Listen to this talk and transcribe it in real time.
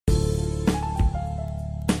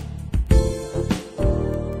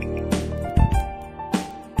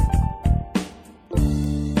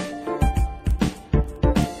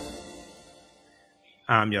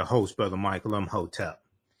I'm your host, Brother Michael Hotep.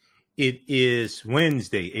 It is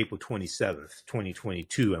Wednesday, April 27th,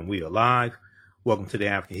 2022, and we are live. Welcome to the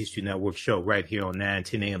African History Network show right here on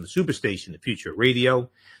 9:10 a.m. the Superstation, the Future Radio.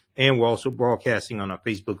 And we're also broadcasting on our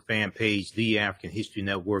Facebook fan page, The African History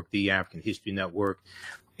Network, The African History Network,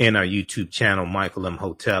 and our YouTube channel, Michael M.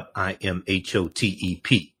 Hotep,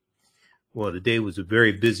 IMHOTEP. Well, today was a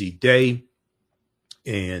very busy day,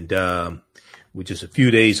 and we're just a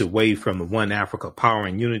few days away from the One Africa Power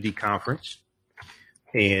and Unity Conference.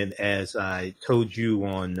 And as I told you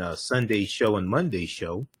on Sunday's show and Monday's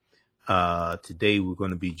show, today we're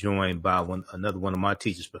going to be joined by another one of my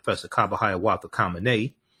teachers, Professor Kaba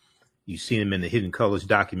Kamene. You've seen him in the Hidden Colors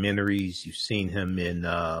documentaries. You've seen him in,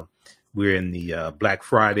 we're in the Black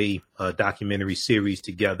Friday documentary series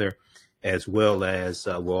together, as well as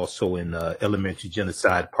we're also in Elementary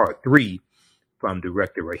Genocide Part 3 from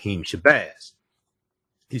director Raheem Shabazz.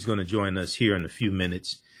 He's going to join us here in a few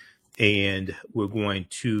minutes, and we're going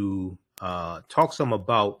to talk some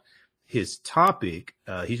about his topic.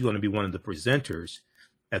 He's going to be one of the presenters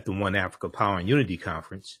at the One Africa Power and Unity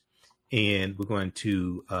Conference, and we're going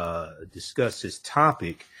to discuss his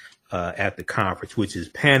topic at the conference, which is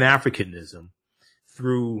Pan-Africanism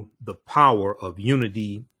through the power of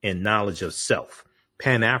unity and knowledge of self.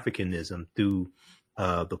 Pan-Africanism through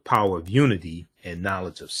the power of unity and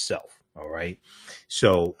knowledge of self. All right.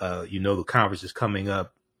 So, the conference is coming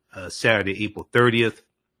up Saturday, April 30th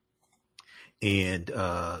and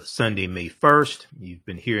Sunday, May 1st. You've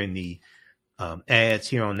been hearing the ads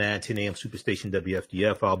here on 9:10 a.m. Superstation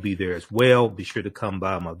WFDF. I'll be there as well. Be sure to come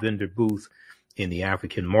by my vendor booth in the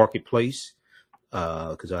African Marketplace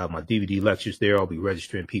because I have my DVD lectures there. I'll be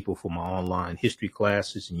registering people for my online history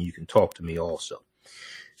classes, and you can talk to me also.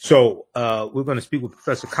 So we're going to speak with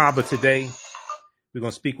Professor Kaba today. We're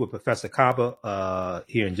going to speak with Professor Kaba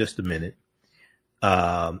here in just a minute.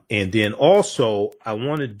 And then also I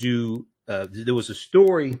want to do, there was a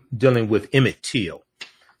story dealing with Emmett Till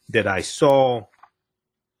that I saw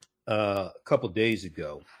a couple days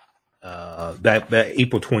ago, that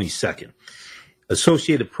April 22nd.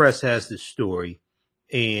 Associated Press has this story,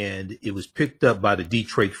 and it was picked up by the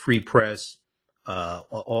Detroit Free Press.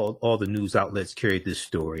 All the news outlets carried this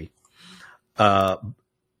story.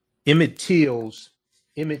 Emmett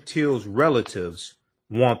Till's relatives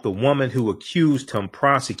want the woman who accused him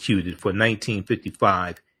prosecuted for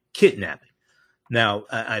 1955 kidnapping. Now,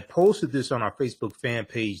 I posted this on our Facebook fan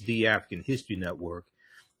page, The African History Network,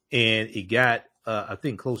 and it got, I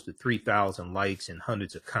think, close to 3,000 likes and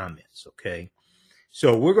hundreds of comments. Okay,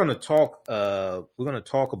 so we're going to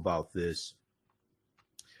talk about this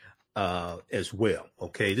as well.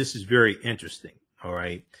 Okay, this is very interesting. All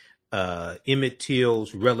right. Emmett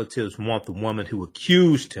Till's relatives want the woman who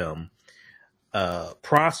accused him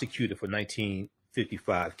prosecuted for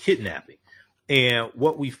 1955 kidnapping. And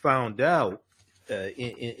what we found out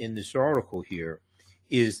in this article here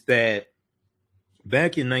is that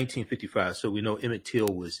back in 1955, so we know Emmett Till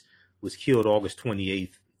was killed August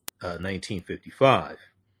 28th, 1955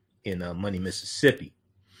 in Money, Mississippi.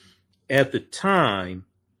 At the time,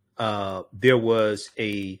 there was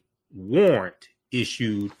a warrant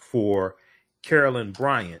issued for Carolyn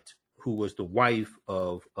Bryant, who was the wife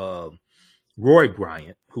of Roy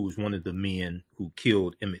Bryant, who was one of the men who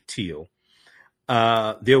killed Emmett Till.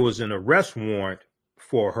 There was an arrest warrant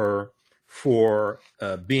for her for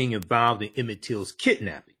being involved in Emmett Till's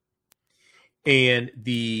kidnapping. And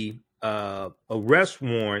the arrest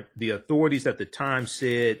warrant, the authorities at the time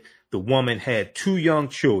said the woman had 2 young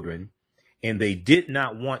children and they did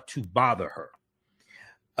not want to bother her.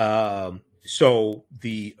 So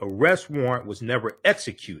the arrest warrant was never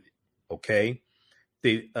executed. Okay.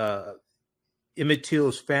 Emmett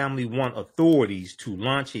Till's family want authorities to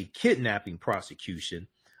launch a kidnapping prosecution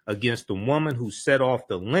against the woman who set off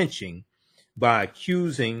the lynching by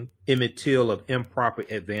accusing Emmett Till of improper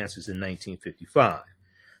advances in 1955.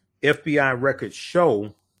 FBI records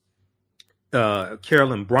show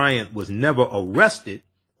Carolyn Bryant was never arrested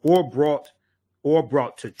or brought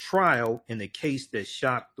to trial in a case that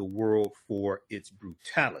shocked the world for its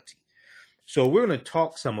brutality. So we're going to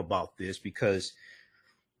talk some about this because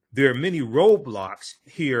there are many roadblocks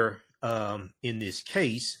here in this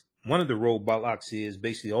case. One of the roadblocks is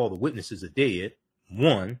basically all the witnesses are dead.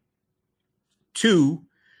 1. 2,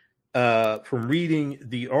 from reading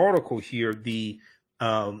the article here, the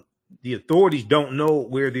authorities don't know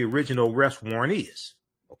where the original arrest warrant is.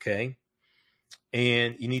 Okay.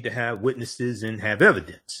 And you need to have witnesses and have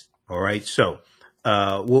evidence. All right. So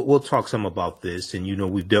we'll talk some about this. And,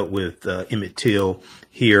 we've dealt with Emmett Till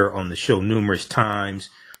here on the show numerous times.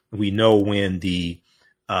 We know when the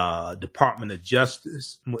Department of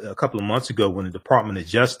Justice a couple of months ago, when the Department of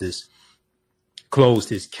Justice closed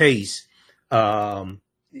his case.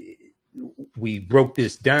 We broke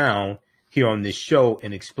this down here on this show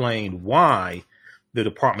and explained why the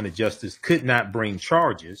Department of Justice could not bring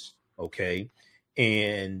charges. Okay.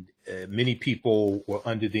 And many people were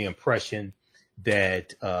under the impression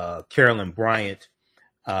that Carolyn Bryant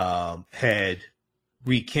had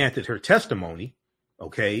recanted her testimony.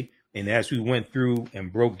 Okay. And as we went through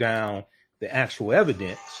and broke down the actual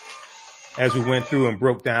evidence, there's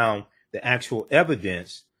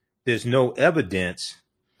no evidence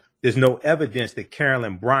that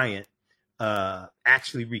Carolyn Bryant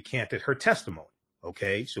actually recanted her testimony.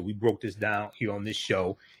 Okay, so we broke this down here on this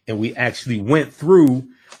show, and we actually went through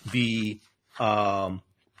the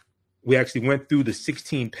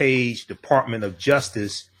 16-page Department of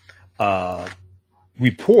Justice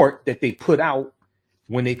report that they put out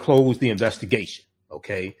when they closed the investigation.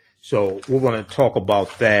 Okay, so we're going to talk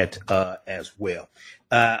about that as well.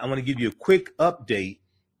 I want to give you a quick update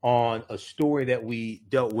on a story that we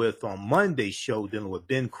dealt with on Monday's show, dealing with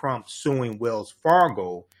Ben Crump suing Wells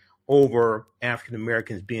Fargo over African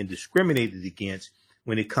Americans being discriminated against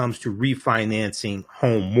when it comes to refinancing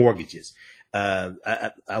home mortgages.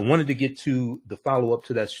 I wanted to get to the follow-up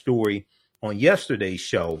to that story on yesterday's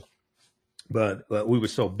show, but we were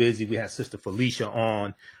so busy. We had Sister Felicia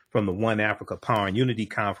on from the One Africa Power and Unity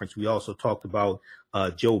Conference. We also talked about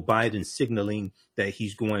Joe Biden signaling that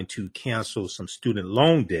he's going to cancel some student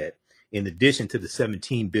loan debt, in addition to the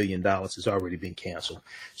 $17 billion that's already been canceled.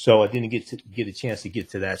 So I didn't get a chance to get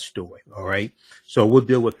to that story. All right. So we'll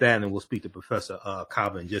deal with that, and we'll speak to Professor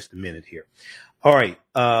Kaba in just a minute here. All right.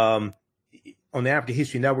 On the African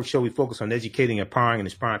History Network show, we focus on educating, empowering, and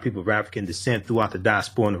inspiring people of African descent throughout the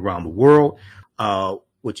diaspora and around the world.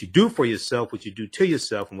 What you do for yourself, what you do to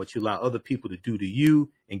yourself, and what you allow other people to do to you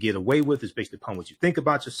and get away with is based upon what you think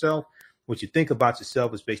about yourself. What you think about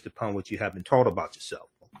yourself is based upon what you have been taught about yourself.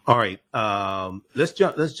 All right, let's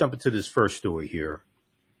jump into this first story here,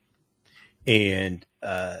 and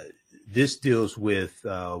this deals with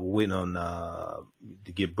waiting on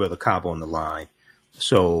to get Brother Kaba on the line.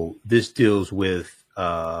 So this deals with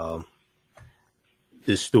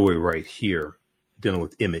this story right here, dealing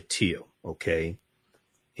with Emmett Till. Okay,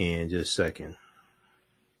 and just a second.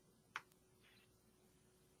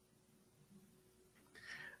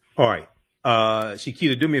 All right.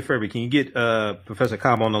 Shakita, do me a favor. Can you get Professor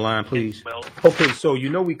Kaba on the line, please? Okay, so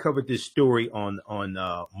we covered this story on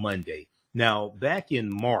Monday. Now, back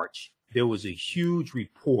in March, there was a huge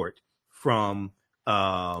report from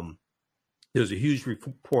Bloomberg.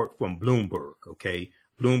 Okay,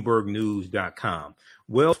 BloombergNews.com.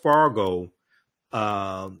 Wells Fargo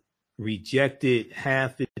rejected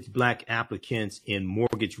half its black applicants in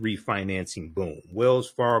mortgage refinancing boom. Wells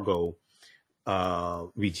Fargo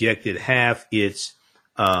rejected half its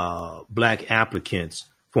black applicants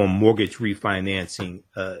for mortgage refinancing,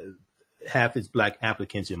 half its black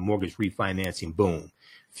applicants in mortgage refinancing boom.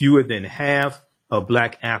 Fewer than half of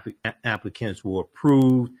black applicants were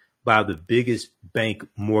approved by the biggest bank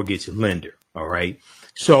mortgage lender. All right.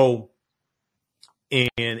 So,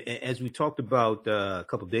 and as we talked about a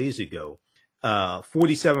couple of days ago,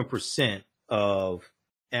 47% of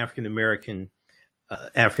African Americans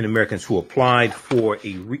who applied to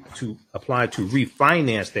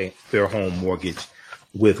refinance their home mortgage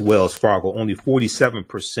with Wells Fargo, only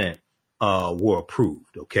 47% were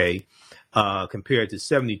approved. Okay, compared to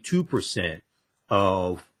 72%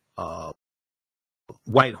 of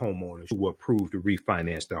white homeowners who were approved to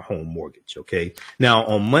refinance their home mortgage. Okay. Now,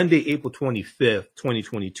 on Monday, April 25th,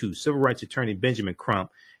 2022, civil rights attorney Benjamin Crump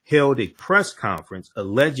held a press conference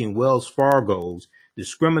alleging Wells Fargo's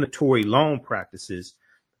discriminatory loan practices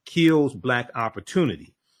kills black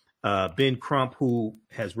opportunity. Ben Crump, who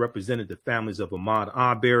has represented the families of Ahmaud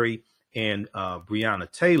Arbery and Breonna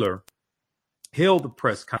Taylor, held the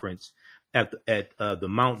press conference at the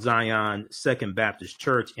Mount Zion Second Baptist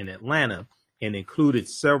Church in Atlanta, and included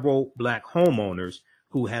several black homeowners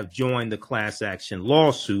who have joined the class action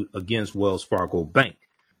lawsuit against Wells Fargo Bank.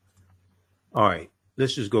 All right,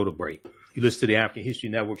 let's just go to break. You listen to the African History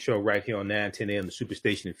Network show right here on 910 AM, the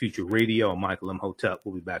Superstation and Future Radio. I'm Michael M. Hotep.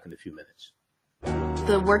 We'll be back in a few minutes.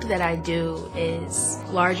 The work that I do is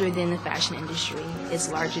larger than the fashion industry.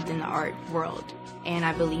 It's larger than the art world. And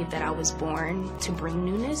I believe that I was born to bring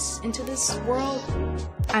newness into this world.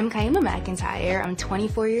 I'm Kaima McIntyre. I'm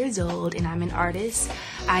 24 years old and I'm an artist.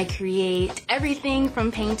 I create everything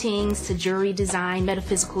from paintings to jewelry design,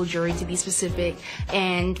 metaphysical jewelry to be specific,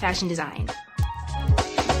 and fashion design.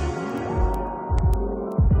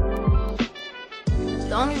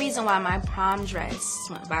 The only reason why my prom dress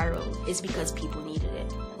went viral is because people needed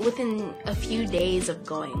it. Within a few days of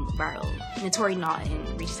going viral, Notori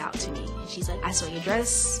Naughton reached out to me. And she's like, I saw your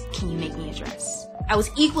dress. Can you make me a dress? I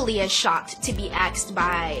was equally as shocked to be asked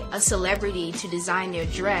by a celebrity to design their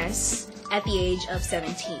dress at the age of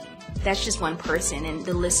 17. That's just one person, and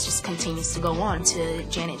the list just continues to go on to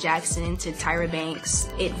Janet Jackson, to Tyra Banks.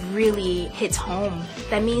 It really hits home.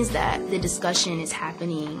 That means that the discussion is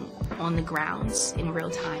happening on the grounds in real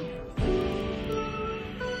time.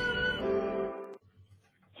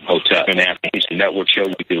 Hotep, Pan-Africanism network show.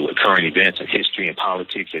 We deal with current events in history and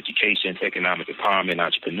politics, education, economic empowerment,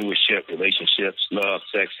 entrepreneurship, relationships, love,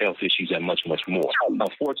 sex, health issues, and much, much more.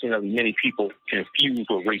 Unfortunately, many people confuse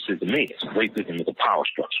what racism is. Racism is a power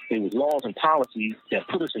structure. There was laws and policies that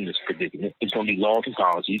put us in this predicament. It's going to be laws and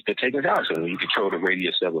policies that take us out. So when you control the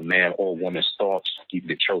radius of a man or woman's thoughts, you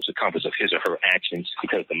control the compass of his or her actions,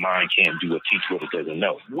 because the mind can't do or teach what it doesn't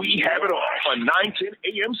know. We have it all on 910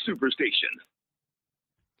 AM Superstation.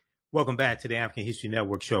 Welcome back to the African History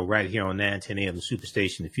Network show right here on 910 AM, the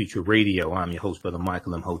Superstation, the Future Radio. I'm your host, Brother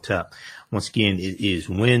Michael M. Hotep. Once again, it is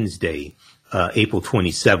Wednesday, April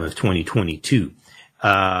 27th, 2022.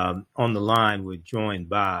 On the line, we're joined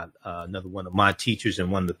by another one of my teachers and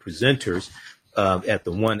one of the presenters at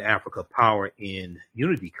the One Africa Power in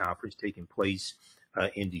Unity Conference taking place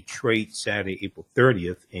in Detroit, Saturday, April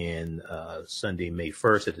 30th, and Sunday, May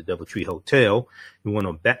 1st at the Doubletree Hotel. We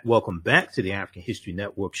want to welcome back to the African History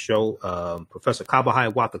Network show, Professor Kaba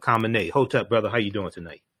Kamene. Hotep, brother, how you doing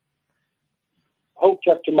tonight?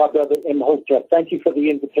 Hotep to my brother M. Hotep. Thank you for the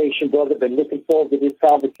invitation, brother. Been looking forward to this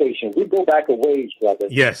conversation. We go back a ways, brother.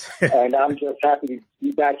 Yes. And I'm just happy to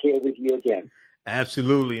be back here with you again.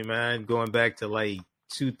 Absolutely, man. Going back to like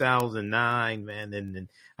 2009, man, and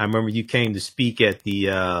I remember you came to speak at the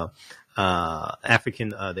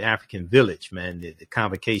African Village, man, the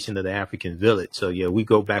convocation of the African Village. So yeah, we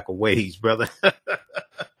go back a ways, brother.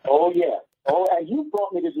 Oh yeah, and you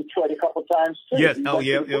brought me to Detroit a couple times too. Yes,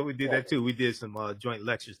 yeah, we did that too. We did some joint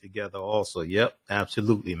lectures together, also. Yep,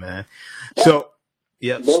 absolutely, man. Yep. So,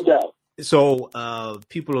 yep, no doubt. So,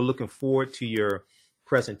 people are looking forward to your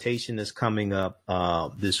presentation that's coming up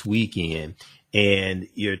this weekend. And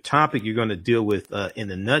your topic you're going to deal with in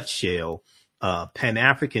a nutshell,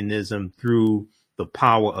 Pan-Africanism through the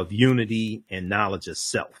power of unity and knowledge of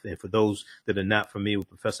self. And for those that are not familiar with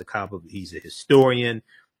Professor Kaba, he's a historian.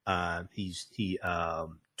 He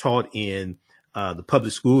taught in the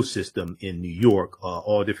public school system in New York,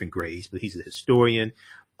 all different grades, but he's a historian.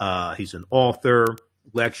 He's an author,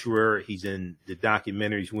 lecturer. He's in the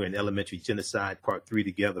documentaries. We're in Elementary Genocide Part 3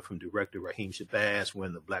 together from director Raheem Shabazz. We're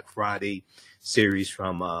in the Black Friday series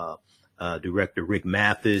from director Rick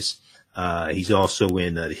Mathis. He's also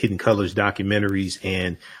in the Hidden Colors documentaries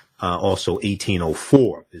and also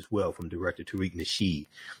 1804 as well from director Tariq Nasheed.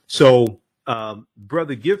 So,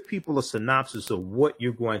 brother, give people a synopsis of what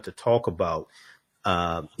you're going to talk about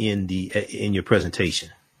in your presentation.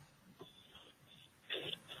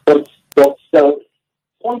 So,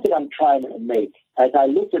 point that I'm trying to make, as I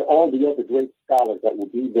look at all the other great scholars that will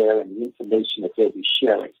be there and the information that they'll be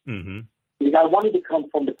sharing, because I wanted to come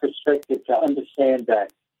from the perspective to understand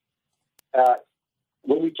that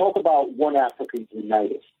when we talk about One Africa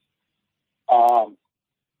United, one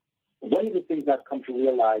of the things I've come to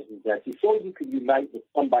realize is that before you can unite with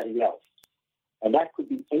somebody else, and that could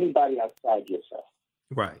be anybody outside yourself,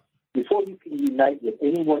 right? Before you can unite with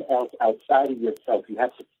anyone else outside of yourself, you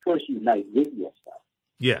have to first unite with yourself.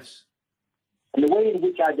 Yes. And the way in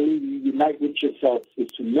which I believe you unite with yourself is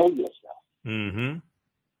to know yourself. Mm-hmm.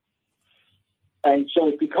 And so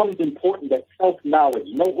it becomes important that self-knowledge,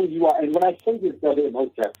 know who you are. And when I say this, brother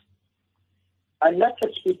Imhotep, I'm not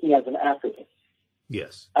just speaking as an African.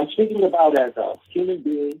 Yes. I'm speaking about as a human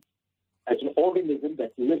being, as an organism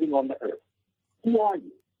that's living on the earth. Who are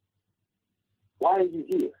you? Why are you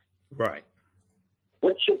here? Right.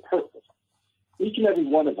 What's your purpose? Each and every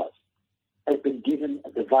one of us has been given a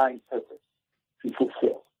divine purpose to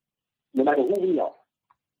fulfill. No matter who we are,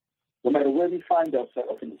 no matter where we find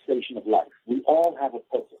ourselves in the station of life, we all have a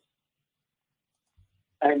purpose.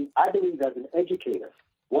 And I believe as an educator,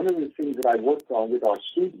 one of the things that I worked on with our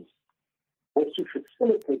students was to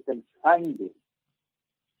facilitate them finding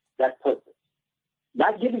that purpose,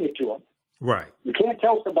 not giving it to them. Right. You can't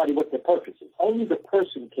tell somebody what their purpose is. Only the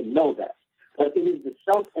person can know that. But it is the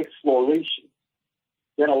self-exploration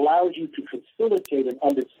that allows you to facilitate and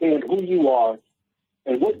understand who you are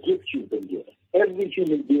and what gifts you've been given. Every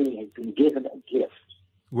human being has been given a gift.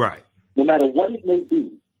 Right. No matter what it may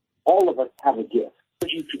be, all of us have a gift.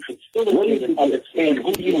 You to facilitate and understand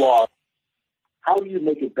who you are How do you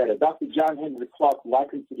make it better? Dr. John Henry Clark, who I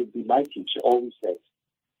consider to be my teacher, always says,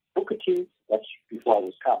 Booker T, that's before I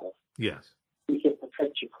was Kaba. Yes. He said,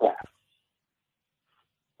 perfect your craft.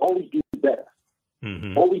 Always do better.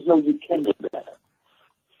 Mm-hmm. Always know you can do better.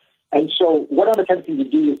 And so what I'm attempting to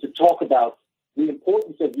do is to talk about the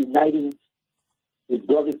importance of uniting with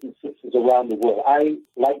brothers and sisters around the world. I,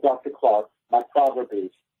 like Dr. Clark, my proverb is,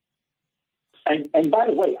 and by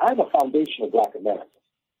the way, I'm a foundational Black American.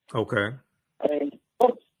 Okay. And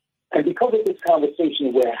because of this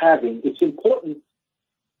conversation we're having, it's important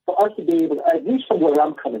for us to be able to, at least from where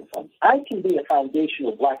I'm coming from, I can be a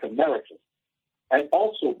foundational Black American and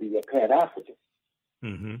also be a Pan-African.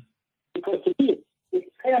 Mm-hmm. Because to me, it's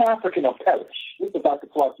Pan-African or perish. This is what Dr.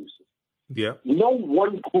 Clark used to say. Yeah. No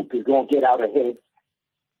one group is going to get out ahead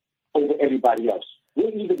over everybody else. We're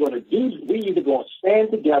either going to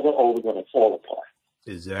stand together or we're going to fall apart.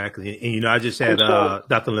 Exactly. And I just had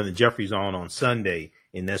Dr. Leonard Jeffries on Sunday,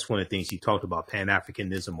 and that's one of the things he talked about,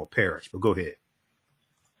 Pan-Africanism or perish. But go ahead.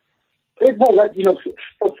 For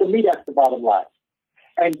me, that's the bottom line.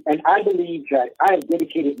 And I believe that I have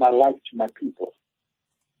dedicated my life to my people.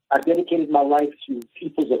 I've dedicated my life to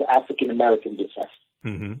peoples of African American descent,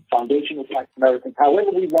 mm-hmm. foundational Black Americans,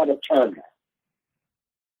 however we want to term that.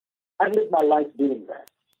 I've lived my life doing that,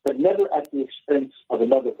 but never at the expense of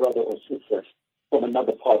another brother or sister from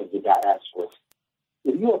another part of the diaspora.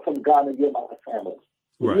 If you are from Ghana, you're my family.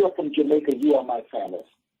 If right. you are from Jamaica, you are my family.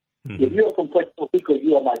 Mm-hmm. If you are from Puerto Rico,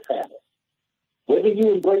 you are my family. Whether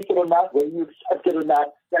you embrace it or not, whether you accept it or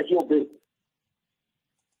not, that's your business.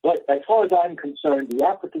 But as far as I'm concerned, the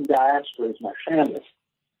African diaspora is my family.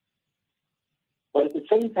 But at the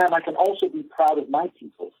same time, I can also be proud of my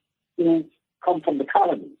people who come from the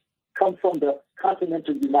colonies, come from the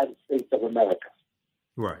continental United States of America.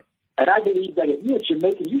 Right. And I believe that if you're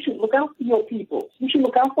Jamaican, you should look out for your people. You should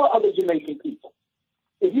look out for other Jamaican people.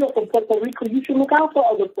 If you're from Puerto Rico, you should look out for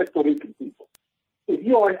other Puerto Rican people. If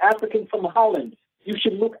you're an African from Holland, you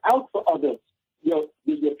should look out for other your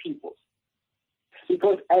people.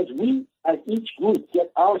 Because as each group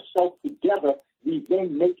get ourselves together, we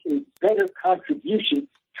then make a better contribution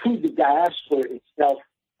to the diaspora itself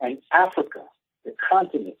and Africa, the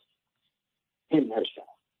continent, in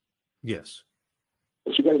herself. Yes.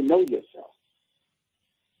 But you got to know yourself.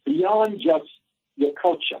 Beyond just your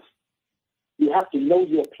culture, you have to know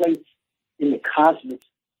your place in the cosmic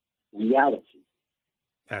reality.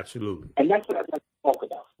 Absolutely. And that's what I'd like to talk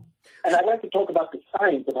about. And I'd like to talk about the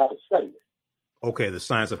science of how to study it. Okay, the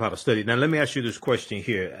science of how to study. Now, let me ask you this question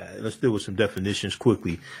here. Let's deal with some definitions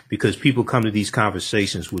quickly, because people come to these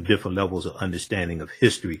conversations with different levels of understanding of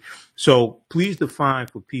history. So please define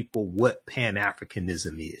for people what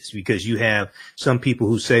Pan-Africanism is, because you have some people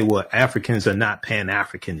who say, well, Africans are not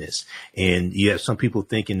Pan-Africanists. And you have some people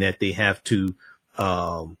thinking that they have to,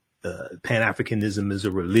 Pan-Africanism is a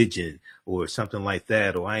religion or something like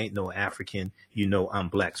that, or I ain't no African, I'm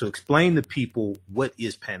Black. So explain to people, what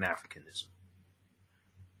is Pan-Africanism?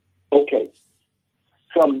 Okay,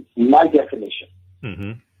 from my definition,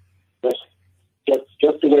 mm-hmm.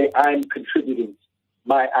 just the way I'm contributing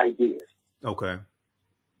my ideas. Okay.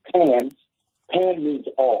 Pan means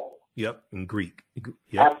all. Yep, in Greek.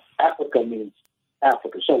 Yep. Africa means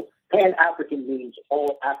Africa. So Pan-African means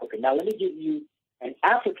all Africa. Now let me give you an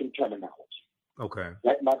African terminology. Okay.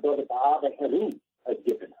 That my brother Baba Heru has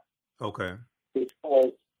given us. Okay. It's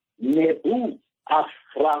called Nebu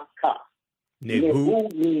Afrika. Nebu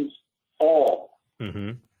means all.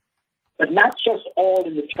 Mm-hmm. But not just all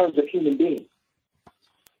in the terms of human beings,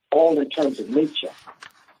 all in terms of nature.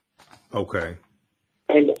 Okay.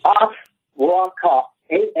 And Afrika,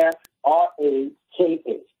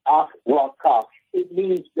 A-F-R-A-K-A, Afrika, it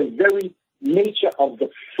means the very nature of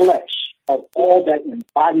the flesh of all that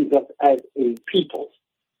embodies us as a people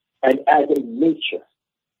and as a nature.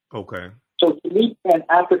 Okay. So to me,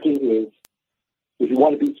 Pan-African is, if you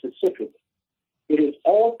want to be specific, it is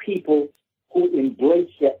all people who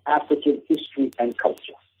embrace their African history and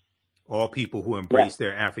culture. All people who embrace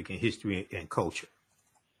their African history and culture.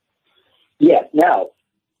 Yes. Now,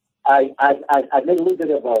 I made a little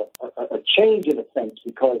bit of a change in a sense,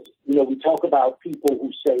 because, we talk about people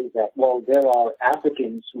who say that, well, there are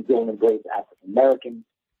Africans who don't embrace African Americans.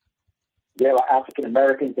 There are African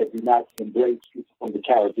Americans that do not embrace people from the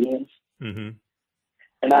Caribbean. Mm-hmm.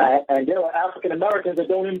 And there are African Americans that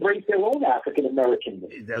don't embrace their own African American.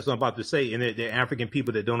 That's what I'm about to say. And they're African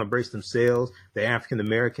people that don't embrace themselves. They're African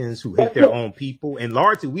Americans who hate their own people. And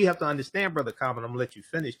largely, we have to understand, Brother Kaba, I'm going to let you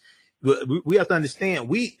finish. We have to understand,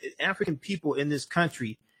 we African people in this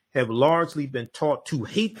country have largely been taught to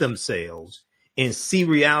hate themselves and see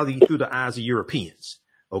reality through the eyes of Europeans.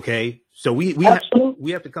 Okay, so we have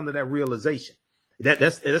to come to that realization.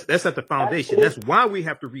 That's at the foundation. Absolutely. That's why we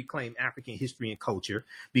have to reclaim African history and culture,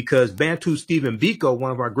 because Bantu Stephen Biko,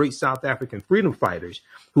 one of our great South African freedom fighters,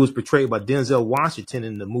 who was portrayed by Denzel Washington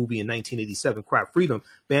in the movie in 1987, Cry Freedom,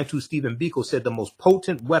 Bantu Stephen Biko said the most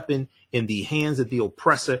potent weapon in the hands of the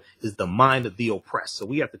oppressor is the mind of the oppressed. So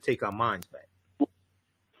we have to take our minds back.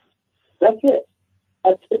 That's it.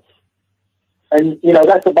 That's it. And, you know,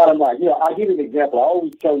 that's the bottom line. You know, I'll give you an example. I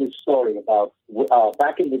always tell this story about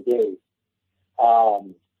back in the day.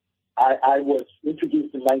 I was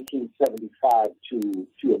introduced in 1975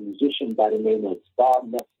 to a musician by the name of Bob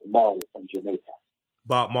Marley from Jamaica.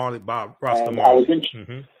 Bob Rasta Marley.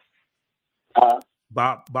 I was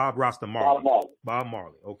Bob Rasta Marley. Bob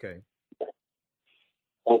Marley. Okay.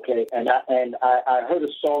 Okay, and I heard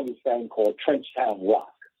a song he sang called Trenchtown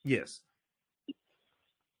Rock. Yes.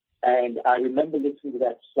 And I remember listening to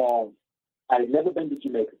that song. I had never been to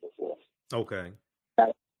Jamaica before. Okay.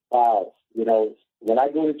 Wow. You know, when I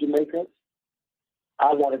go to Jamaica,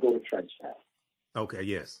 I want to go to Trenchtown. Okay,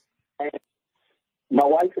 yes. And my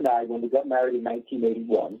wife and I, when we got married in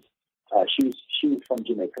 1981, she was from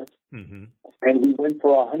Jamaica. Mm-hmm. And we went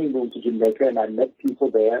for our honeymoon to Jamaica, and I met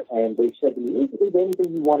people there, and they said to me, is there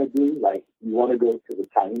anything you want to do? Like, you want to go to the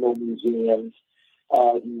Taino Museum?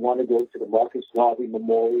 You want to go to the Marcus Garvey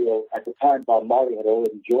Memorial? At the time, Bob Marley had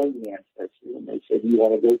already joined the Ancestry, and they said, you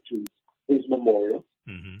want to go to his memorial?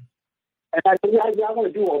 Mm-hmm. And I said, yeah, I want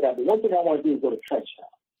to do all that, but one thing I want to do is go to Trenchtown.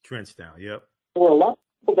 Trenchtown, yep. There were a lot of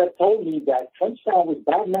people that told me that Trenchtown was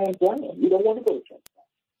bad man's land. You don't want to go to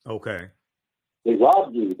Trenchtown. Okay. They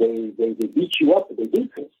robbed you. They beat you up. They beat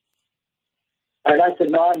you. And I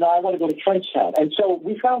said, no, I want to go to Trenchtown. And so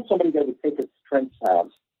we found somebody that would take us to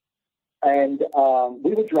Trenchtown. And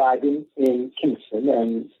we were driving in Kingston,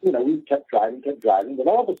 and, you know, we kept driving. Then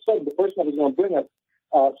all of a sudden, the person that was going to bring us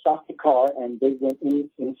stopped the car, and they went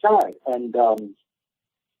inside. And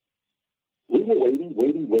we were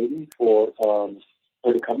waiting for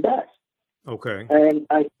her to come back. Okay. And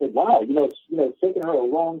I said, wow, it's taken her a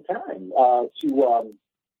long time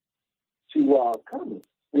to come.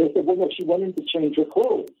 And they said, well, no, she went in to change her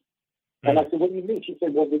clothes. And I said, what do you mean? She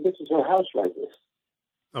said, well, this is her house right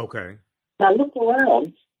there. Okay. And I looked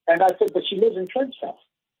around, and I said, but she lives in Trenchtown.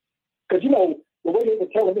 Because, you know, the way they were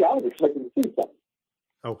telling me, I was expecting to see something.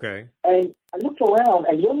 Okay. And I looked around,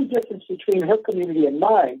 and the only difference between her community and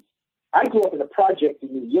mine, I grew up in a project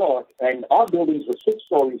in New York, and our buildings were 6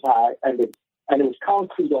 stories high, and it was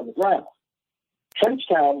concrete on the ground.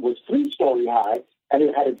 Trenchtown was 3-story high, and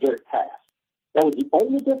it had a dirt path. That was the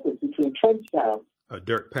only difference between Trenchtown, a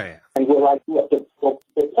dirt path, and where I grew up.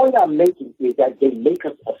 The point I'm making is that they make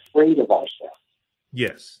us afraid of ourselves.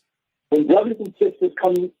 Yes. When brothers and sisters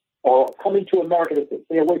coming to America, they say,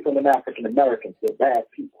 stay away from an African Americans. They're bad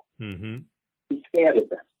people. Mm-hmm. Be scared of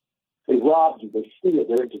them. They rob you. They steal.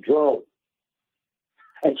 They're into drugs.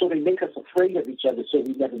 And so they make us afraid of each other, so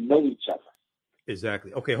we never know each other.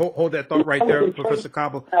 Exactly. Okay, hold that thought right there, Professor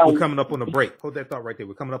Kaba. We're coming up on a break. Hold that thought right there.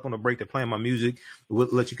 We're coming up on a break. They're playing my music. We'll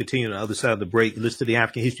let you continue on the other side of the break. Listen to the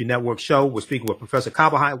African History Network show. We're speaking with Professor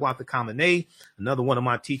Kaba Kamene, another one of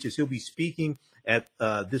my teachers. He'll be speaking at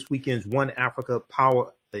this weekend's One Africa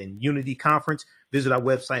Power and Unity Conference. Visit our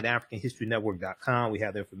website, AfricanHistoryNetwork.com. We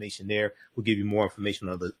have the information there. We'll give you more information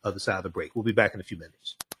on the other side of the break. We'll be back in a few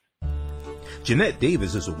minutes. Jeanette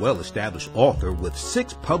Davis is a well-established author with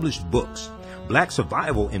 6 published books. Black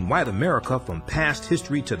Survival in White America from Past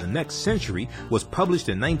History to the Next Century was published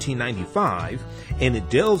in 1995, and it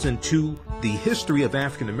delves into the history of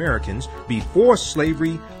African Americans before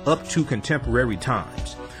slavery up to contemporary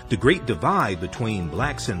times. The Great Divide Between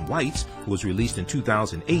Blacks and Whites was released in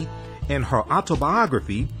 2008, and her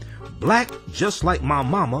autobiography, Black Just Like My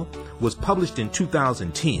Mama, was published in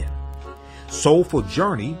 2010. Soulful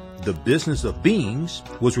Journey, The Business of Beings,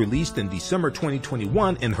 was released in December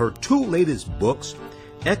 2021, and her 2 latest books,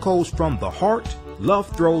 Echoes from the Heart,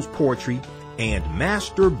 Love Throws Poetry, and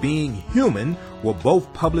Master Being Human, were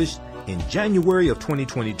both published in January of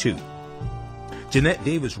 2022. Jeanette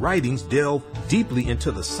Davis' writings delve deeply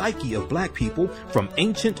into the psyche of Black people from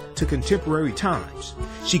ancient to contemporary times.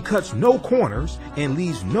 She cuts no corners and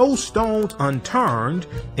leaves no stones unturned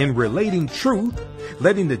in relating truth,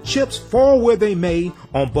 letting the chips fall where they may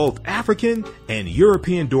on both African and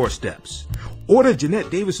European doorsteps. Order Jeanette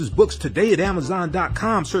Davis's books today at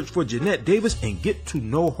Amazon.com. Search for Jeanette Davis and get to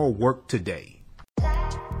know her work today.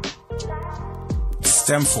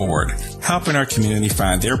 STEM Forward, helping our community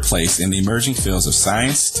find their place in the emerging fields of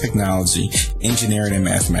science, technology, engineering, and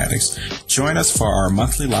mathematics. Join us for our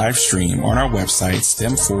monthly live stream on our website,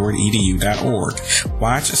 stemforwardedu.org.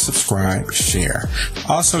 Watch, subscribe, share.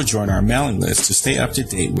 Also join our mailing list to stay up to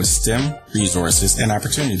date with STEM resources and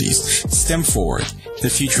opportunities. STEM Forward, the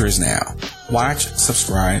future is now. Watch,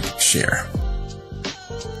 subscribe, share.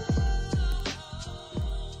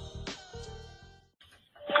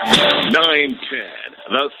 910,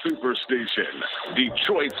 the Superstation,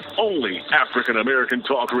 Detroit's only African-American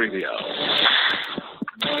talk radio.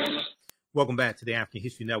 Welcome back to the African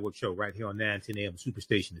History Network show right here on 910 AM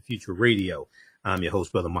Superstation, the Future Radio. I'm your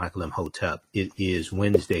host, Brother Michael M. Hotep. It is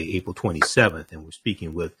Wednesday, April 27th, and we're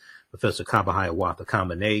speaking with Professor Kaba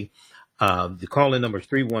Kamene. The call-in number is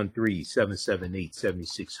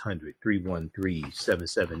 313-778-7600,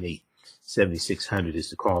 313-778-7600 is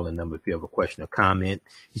the call-in number if you have a question or comment.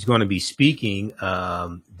 He's going to be speaking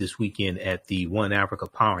this weekend at the One Africa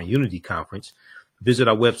Power and Unity Conference. Visit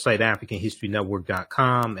our website,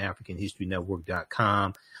 AfricanHistoryNetwork.com,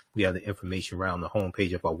 AfricanHistoryNetwork.com. We have the information around the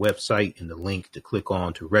homepage of our website and the link to click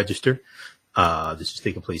on to register. This is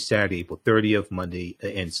taking place Saturday, April 30th, Monday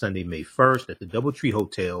and Sunday, May 1st at the Doubletree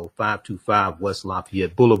Hotel, 525 West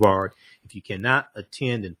Lafayette Boulevard. If you cannot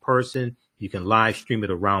attend in person, you can live stream it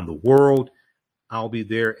around the world. I'll be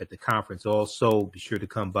there at the conference also. Be sure to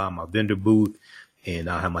come by my vendor booth, and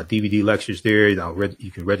I'll have my DVD lectures there.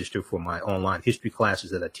 You can register for my online history classes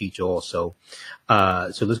that I teach also.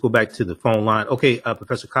 So let's go back to the phone line. Okay,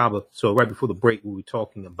 Professor Kaba. So right before the break, we were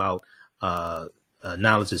talking about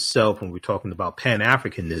knowledge itself, and we're talking about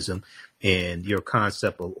Pan-Africanism and your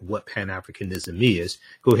concept of what Pan-Africanism is.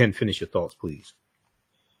 Go ahead and finish your thoughts, please.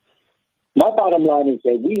 My bottom line is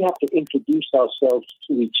that we have to introduce ourselves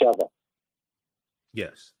to each other.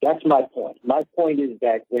 Yes. That's my point. My point is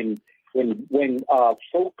that when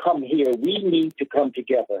folk come here, we need to come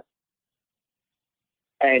together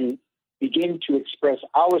and begin to express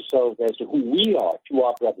ourselves as to who we are to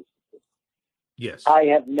our brothers and sisters. Yes. I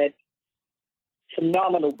have met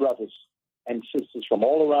phenomenal brothers and sisters from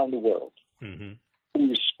all around the world who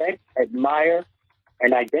respect, admire,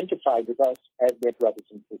 and identify with us as their brothers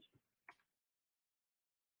and sisters.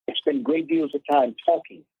 I spend great deals of time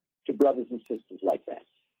talking to brothers and sisters like that.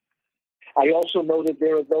 I also know that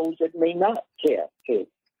there are those that may not care to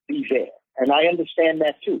be there, and I understand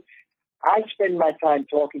that too. I spend my time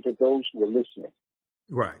talking to those who are listening.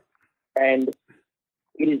 Right. And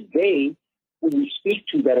it is they who we speak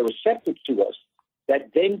to that are receptive to us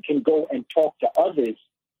that then can go and talk to others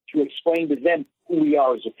to explain to them who we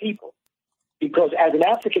are as a people. Because as an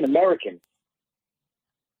African American,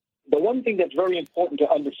 the one thing that's very important to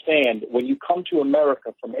understand when you come to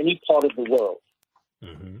America from any part of the world,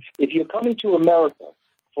 if you're coming to America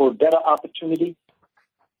for a better opportunity,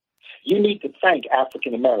 you need to thank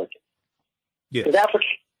African Americans. Yes. Because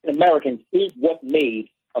African Americans is what made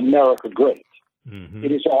America great.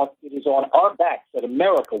 It is on our backs that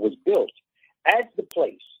America was built as the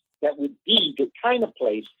place that would be the kind of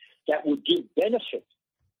place that would give benefit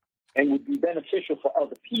and would be beneficial for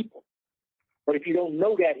other people. But if you don't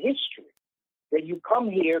know that history, then you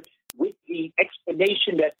come here with the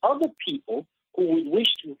explanation that other people who would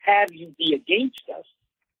wish to have you be against us,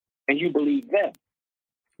 and you believe them.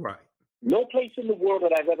 Right. No place in the world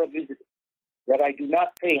that I've ever visited that I do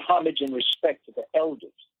not pay homage and respect to the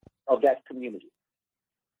elders of that community.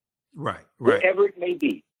 Right. Wherever it may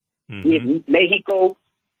be. In Mexico,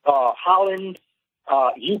 Holland,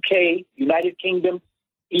 UK, United Kingdom,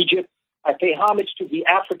 Egypt, I pay homage to the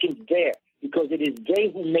Africans there because it is they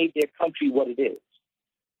who made their country what it is.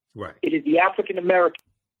 Right. It is the African American,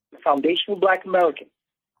 the foundational Black American,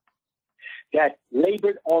 that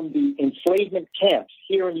labored on the enslavement camps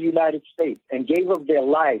here in the United States and gave up their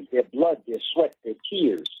lives, their blood, their sweat, their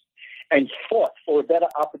tears, and fought for a better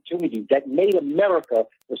opportunity that made America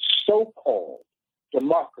the so-called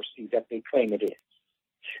democracy that they claim it is.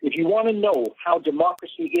 If you want to know how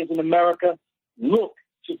democracy is in America, look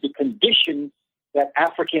to the condition that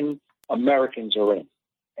African Americans are in.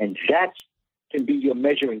 And that can be your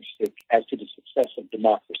measuring stick as to the success of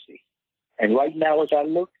democracy. And right now, as I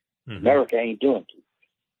look, America ain't doing too.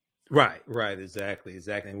 Right, exactly.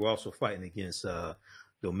 And we're also fighting against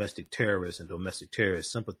domestic terrorists and domestic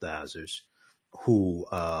terrorist sympathizers who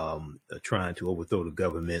are trying to overthrow the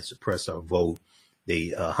government, suppress our vote.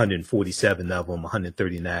 They 147 of them,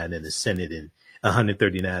 139 in the Senate and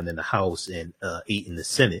 139 in the House and 8 in the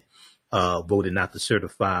Senate, voted not to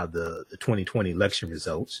certify the 2020 election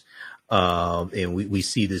results. And we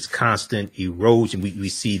see this constant erosion. We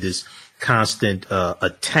see this constant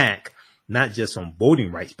attack, not just on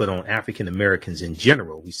voting rights, but on African Americans in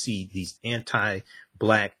general. We see these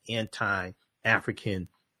anti-Black, anti-African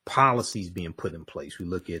policies being put in place. We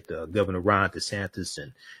look at Governor Ron DeSantis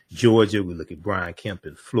in Georgia. We look at Brian Kemp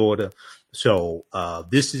in Florida. So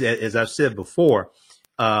this is, as I've said before,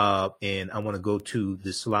 and I want to go to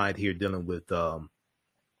this slide here dealing with a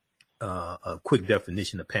quick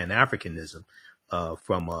definition of Pan-Africanism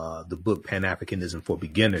from the book Pan-Africanism for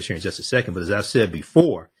Beginners here in just a second. But as I said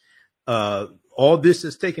before, all this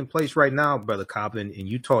is taking place right now, Brother Kaba, and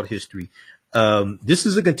you taught history. This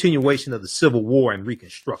is a continuation of the Civil War and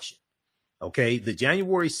Reconstruction. Okay, the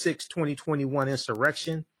January 6, 2021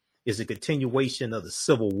 insurrection is a continuation of the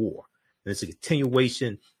Civil War. And it's a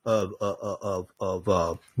continuation of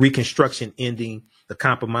Reconstruction ending, the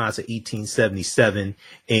Compromise of 1877,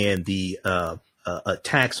 and the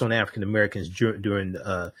attacks on African Americans during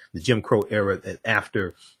the Jim Crow era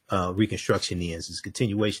after Reconstruction ends. It's a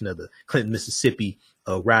continuation of the Clinton, Mississippi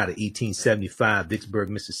riot of 1875, Vicksburg,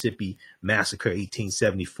 Mississippi massacre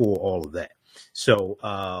 1874, all of that.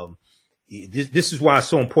 So this is why it's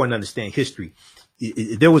so important to understand history.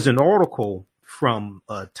 There was an article from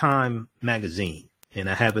Time magazine, and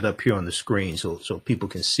I have it up here on the screen so people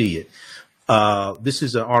can see it. This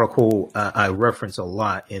is an article I reference a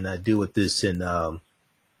lot, and I deal with this in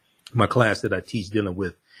my class that I teach, dealing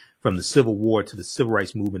with from the Civil War to the Civil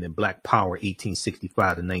Rights Movement and Black Power, 1865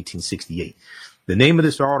 to 1968. The name of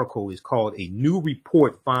this article is called "A New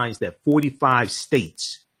Report Finds That 45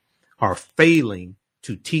 States Are Failing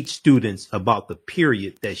to Teach Students About the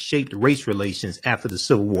Period That Shaped Race Relations After the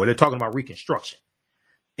Civil War." They're talking about Reconstruction.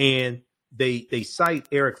 And they cite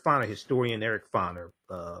Eric Foner, historian Eric Foner,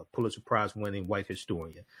 Pulitzer Prize winning white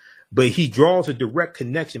historian. But he draws a direct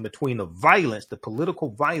connection between the violence, the political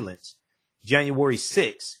violence, January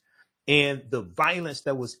 6th, and the violence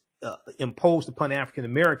that was imposed upon African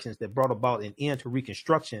Americans that brought about an end to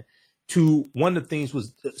Reconstruction. To one of the things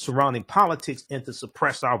was surrounding politics and to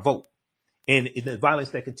suppress our vote, and the violence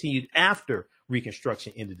that continued after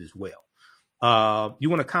Reconstruction ended as well. You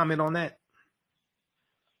want to comment on that?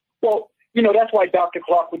 Well, that's why Dr.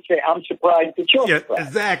 Clark would say, "I'm surprised that you're surprised."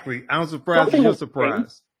 Exactly. I'm surprised that you're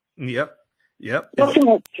surprised. Yep. Nothing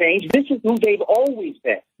has changed. This is who they've always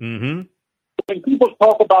been. Mm-hmm. When people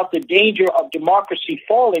talk about the danger of democracy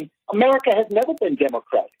falling, America has never been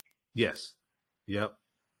democratic. Yes. Yep.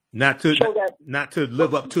 Not to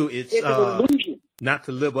live up to its not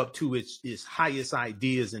to live up to its highest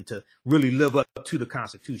ideas, and to really live up to the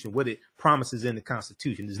Constitution, what it promises in the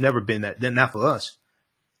Constitution. There's never been that. Then not for us.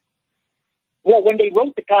 Well, when they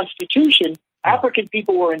wrote the Constitution, African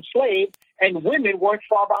people were enslaved, and women weren't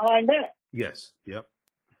far behind that. Yes. Yep.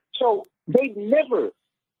 So they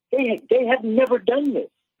have never done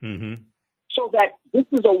this. Mm-hmm. So that this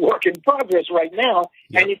is a work in progress right now,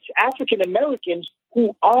 and it's African Americans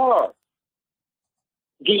who are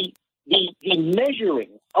the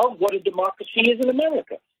measuring of what a democracy is in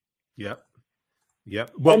America. Yep.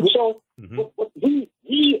 And so we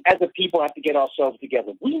as a people have to get ourselves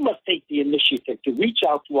together. We must take the initiative to reach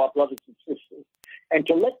out to our brothers and sisters and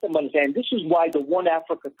to let them understand. This is why the One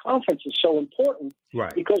Africa Conference is so important,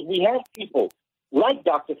 right? Because we have people like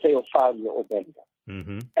Dr. Theophilus Obenga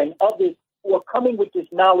and others who are coming with this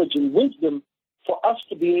knowledge and wisdom for us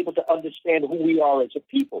to be able to understand who we are as a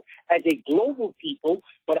people, as a global people.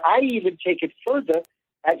 But I even take it further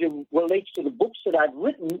as it relates to the books that I've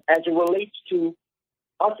written, as it relates to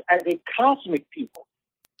us as a cosmic people.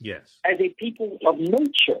 Yes. As a people of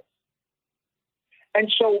nature.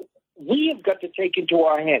 And so we have got to take into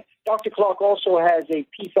our hands. Dr. Clark also has a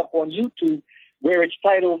piece up on YouTube where it's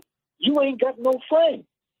titled, "You Ain't Got No Friend."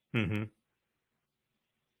 Mm-hmm.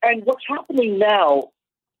 And what's happening now,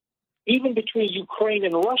 even between Ukraine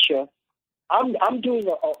and Russia, I'm doing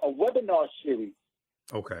a webinar series.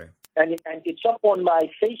 Okay. And it's up on my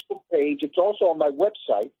Facebook page. It's also on my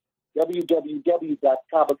website,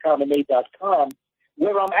 www.kabakamene.com,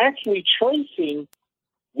 where I'm actually tracing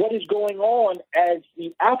what is going on as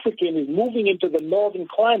the African is moving into the northern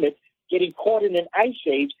climate, getting caught in an ice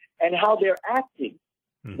age, and how they're acting.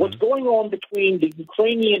 Mm-hmm. What's going on between the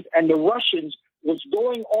Ukrainians and the Russians was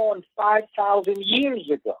going on 5,000 years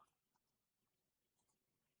ago.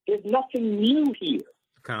 There's nothing new here.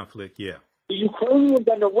 Conflict, yeah. The Ukrainians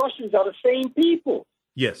and the Russians are the same people.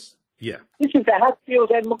 Yes, yeah. This is the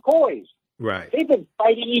Hatfields and McCoys. Right. They've been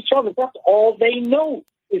fighting each other. That's all they know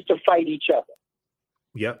is to fight each other.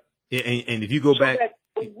 Yep. And if you go back,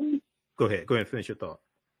 go ahead and finish your thought.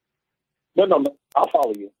 No, I'll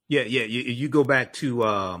follow you. Yeah. You go back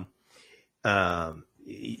to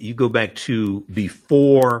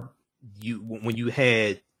before when you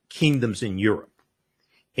had kingdoms in Europe.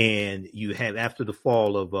 And you have, after the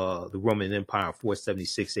fall of the Roman Empire,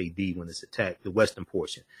 476 AD, when it's attacked, the western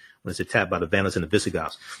portion, when it's attacked by the Vandals and the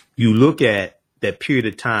Visigoths, you look at that period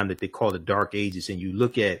of time that they call the Dark Ages, and you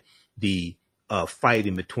look at the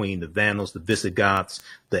fighting between the Vandals, the Visigoths,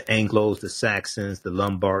 the Anglos, the Saxons, the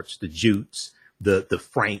Lombards, the Jutes, the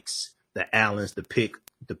Franks, the Alans, the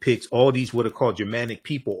Picts, all these what are called Germanic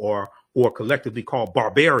people, or collectively called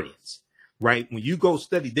barbarians, right? When you go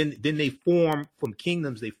study, then they form from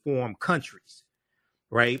kingdoms, they form countries,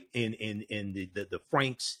 right? In the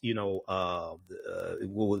Franks, you know, at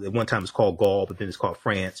one time it's called Gaul, but then it's called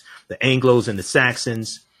France. The Anglos and the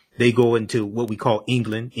Saxons, they go into what we call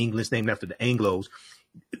England. England's named after the Anglos.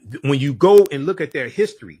 When you go and look at their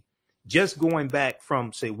history, just going back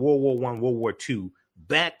from, say, World War I, World War II,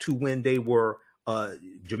 back to when they were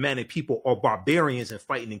Germanic people or barbarians and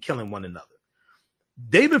fighting and killing one another.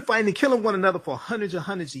 They've been fighting and killing one another for hundreds and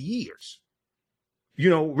hundreds of years. You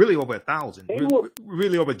know, really over 1,000.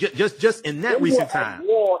 Really over just in that recent time.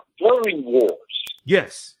 War during wars.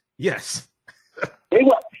 Yes. They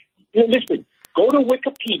were. Listen, go to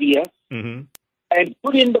Wikipedia and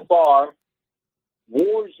put in the bar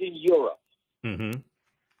 "wars in Europe."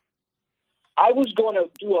 I was going to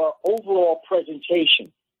do an overall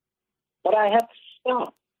presentation, but I have to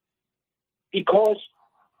stop because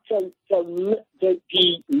the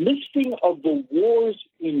listing of the wars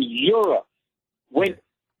in Europe went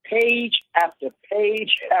page after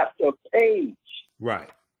page after page.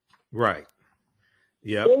 Right.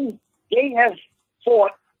 Yeah. They have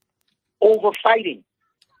fought over fighting.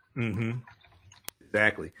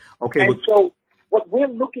 Exactly. Okay. And so what we're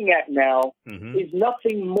looking at now is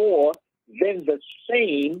nothing more than the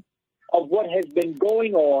same of what has been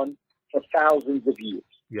going on for thousands of years.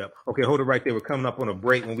 Yep. Okay, hold it right there. We're coming up on a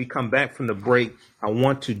break. When we come back from the break, I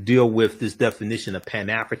want to deal with this definition of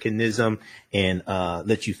Pan-Africanism and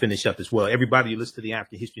let you finish up as well. Everybody, you listen to the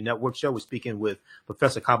African History Network show. We're speaking with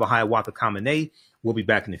Professor Kaba Kamene. We'll be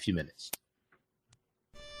back in a few minutes.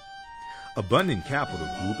 Abundant Capital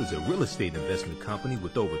Group is a real estate investment company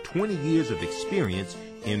with over 20 years of experience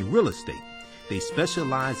in real estate. They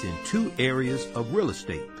specialize in two areas of real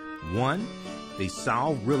estate. One, they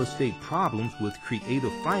solve real estate problems with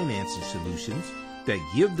creative financing solutions that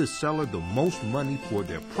give the seller the most money for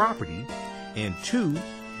their property. And two,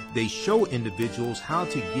 they show individuals how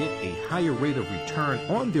to get a higher rate of return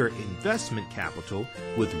on their investment capital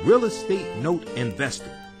with real estate note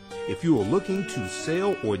investing. If you are looking to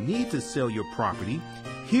sell or need to sell your property,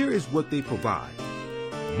 here is what they provide.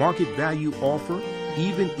 Market value offer,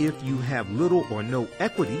 even if you have little or no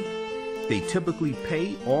equity. They typically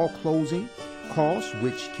pay all closing costs,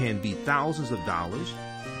 which can be thousands of dollars.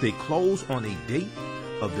 They close on a date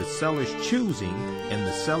of the seller's choosing, and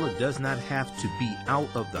the seller does not have to be out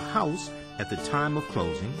of the house at the time of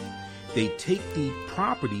closing. They take the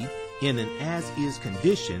property in an as-is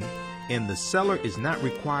condition, and the seller is not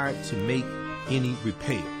required to make any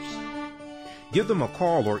repairs. Give them a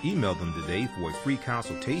call or email them today for a free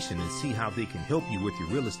consultation and see how they can help you with your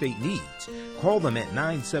real estate needs. Call them at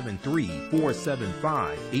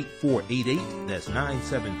 973-475-8488. That's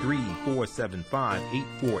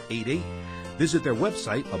 973-475-8488. Visit their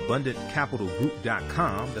website,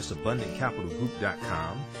 abundantcapitalgroup.com. That's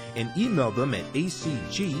abundantcapitalgroup.com. And email them at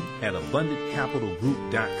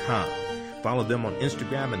acg@abundantcapitalgroup.com. Follow them on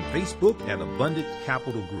Instagram and Facebook at Abundant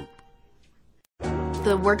Capital Group.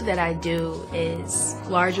 The work that I do is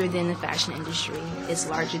larger than the fashion industry. It's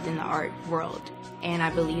larger than the art world. And I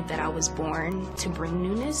believe that I was born to bring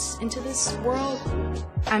newness into this world.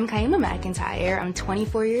 I'm Kaba McIntyre. I'm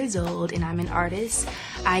 24 years old and I'm an artist.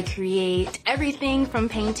 I create everything from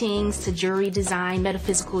paintings to jewelry design,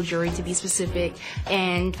 metaphysical jewelry to be specific,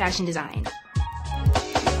 and fashion design.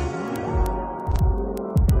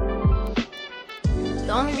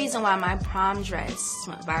 The only reason why my prom dress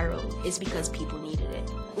went viral is because people needed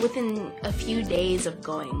it. Within a few days of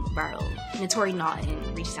going viral, Notori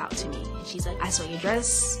Naughton reached out to me and she's like, I saw your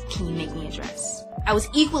dress, can you make me a dress? I was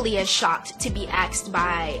equally as shocked to be asked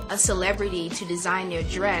by a celebrity to design their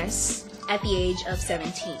dress at the age of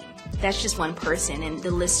 17. That's just one person, and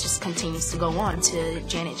the list just continues to go on to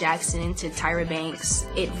Janet Jackson, to Tyra Banks.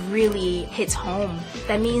 It really hits home.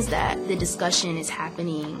 That means that the discussion is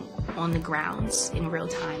happening on the grounds in real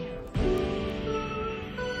time.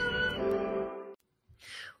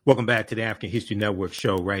 Welcome back to the African History Network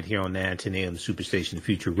show right here on 910 AM Superstation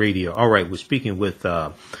Future Radio. All right, we're speaking with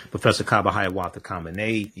Professor Kaba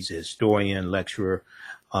Kamene. He's a historian, lecturer,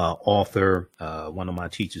 author, one of my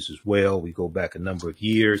teachers as well. We go back a number of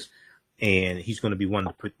years, and he's going to be one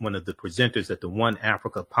of the presenters at the One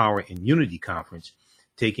Africa Power and Unity Conference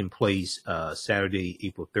taking place Saturday,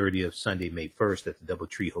 April 30th, Sunday, May 1st at the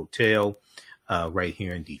DoubleTree Hotel right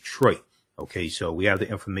here in Detroit. Okay, so we have the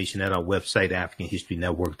information at our website,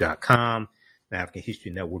 AfricanHistoryNetwork.com,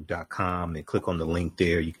 AfricanHistoryNetwork.com, and click on the link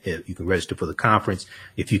there. You can register for the conference.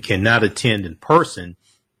 If you cannot attend in person,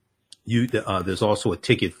 there's also a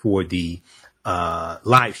ticket for the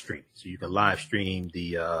live stream. So you can live stream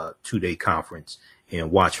the 2-day conference and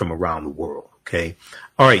watch from around the world. Okay.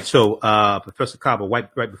 All right. So, Professor Kaba,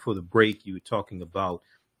 right before the break, you were talking about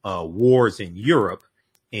wars in Europe.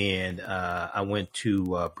 And I went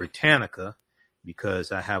to Britannica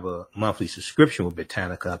because I have a monthly subscription with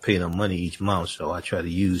Britannica. I pay them money each month. So I try to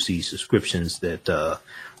use these subscriptions that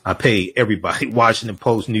I pay everybody: Washington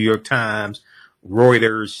Post, New York Times,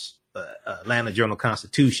 Reuters, Atlanta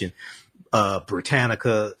Journal-Constitution,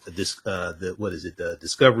 Britannica, the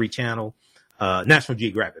Discovery Channel, National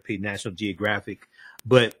Geographic. I paid National Geographic.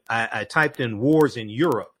 But I typed in wars in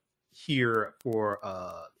Europe here for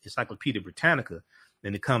Encyclopedia Britannica.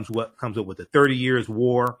 And it comes up with the 30 Years'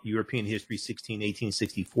 War, European History, 1618,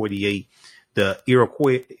 1648, the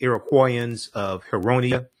Iroquoians of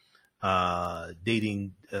Huronia,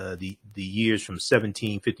 dating the years from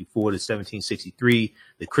 1754 to 1763,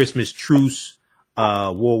 the Christmas Truce,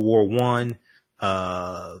 World War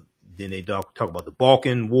I. Then they talk about the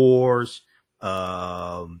Balkan Wars,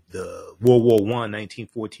 the World War I,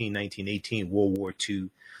 1914, 1918, World War II.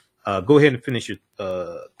 Go ahead and finish your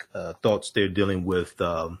thoughts there dealing with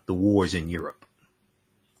the wars in Europe.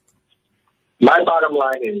 My bottom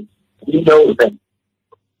line is, you know that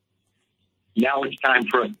now it's time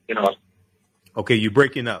for, Okay, you're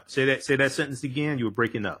breaking up. Say that sentence again. You were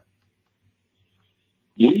breaking up.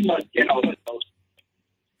 We must get ourselves.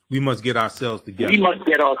 We must get ourselves together. We must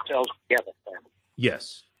get ourselves together, family.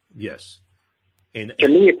 Yes. And to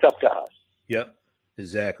me, it's up to us. Yep,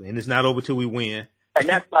 exactly. And it's not over till we win. And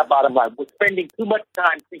that's my bottom line. We're spending too much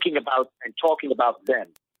time thinking about and talking about them.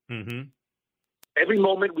 Mm-hmm. Every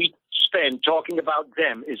moment we spend talking about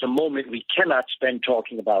them is a moment we cannot spend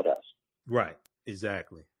talking about us. Right.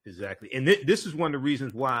 Exactly. And this is one of the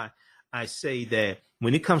reasons why I say that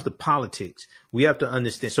when it comes to politics, we have to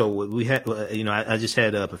understand. So we had, I just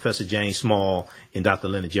had Professor James Small and Dr.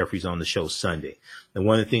 Leonard Jeffries on the show Sunday. And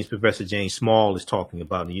one of the things Professor James Small is talking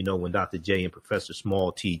about, and when Dr. J and Professor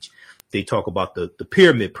Small teach, they talk about the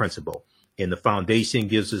pyramid principle. And the foundation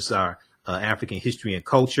gives us our African history and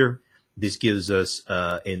culture. This gives us,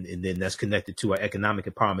 and then that's connected to our economic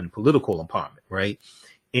empowerment and political empowerment, right?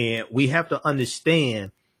 And we have to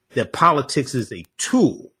understand that politics is a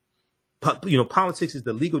tool. Politics is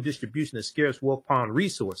the legal distribution of scarce wealth upon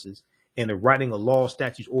resources and the writing of laws,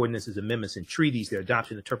 statutes, ordinances, amendments, and treaties, their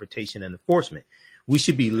adoption, interpretation, and enforcement. We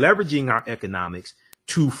should be leveraging our economics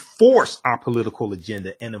to force our political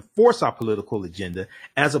agenda and enforce our political agenda,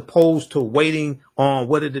 as opposed to waiting on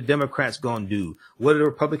what are the Democrats going to do? What are the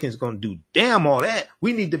Republicans going to do? Damn all that.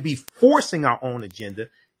 We need to be forcing our own agenda,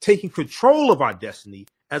 taking control of our destiny,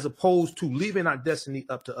 as opposed to leaving our destiny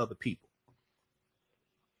up to other people.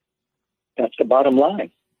 That's the bottom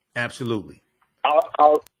line. Absolutely.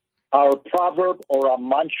 Our proverb or our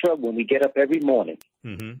mantra when we get up every morning,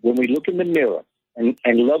 mm-hmm. when we look in the mirror and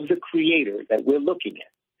love the creator that we're looking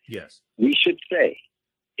at, yes, we should say,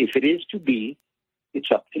 if it is to be, it's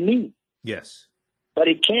up to me. Yes. But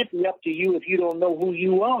it can't be up to you if you don't know who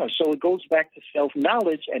you are. So it goes back to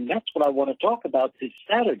self-knowledge, and that's what I want to talk about this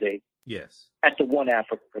Saturday. Yes. At the One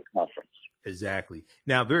Africa Conference. Exactly.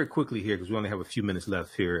 Now, very quickly here, because we only have a few minutes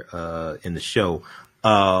left here in the show.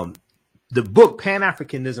 The book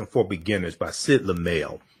Pan-Africanism for Beginners by Sid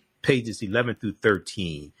Lamel, pages 11 through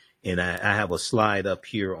 13. And I have a slide up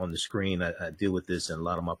here on the screen. I deal with this in a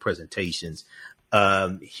lot of my presentations.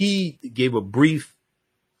 He gave a brief,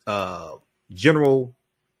 general,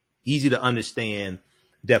 easy to understand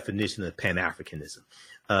definition of Pan-Africanism.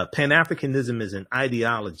 Pan-Africanism is an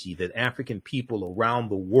ideology that African people around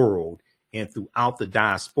the world and throughout the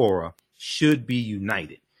diaspora should be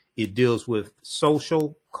united. It deals with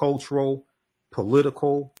social, cultural,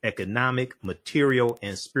 political, economic, material,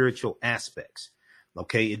 and spiritual aspects.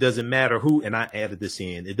 Okay, it doesn't matter who, and I added this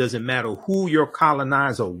in, it doesn't matter who your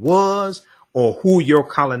colonizer was or who your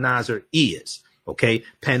colonizer is. Okay,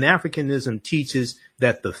 Pan-Africanism teaches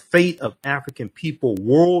that the fate of African people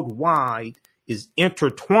worldwide is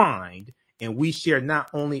intertwined, and we share not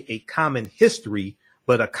only a common history,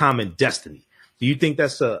 but a common destiny. Do you think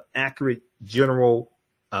that's an accurate general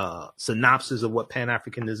synopsis of what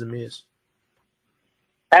Pan-Africanism is?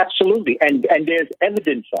 Absolutely. And there's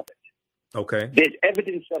evidence of it. Okay. There's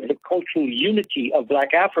evidence of the cultural unity of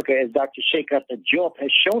Black Africa, as Dr. Sheikh Anta Diop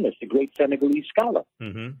has shown us, the great Senegalese scholar.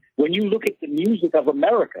 Mm-hmm. When you look at the music of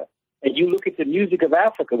America, and you look at the music of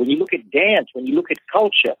Africa, when you look at dance, when you look at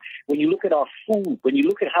culture, when you look at our food, when you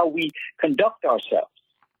look at how we conduct ourselves,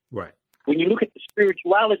 right? When you look at the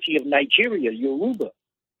spirituality of Nigeria, Yoruba,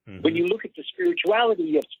 Mm-hmm. when you look at the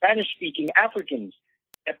spirituality of Spanish-speaking Africans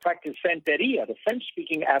that practice Santeria, the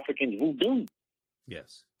French-speaking Africans, Voodoo,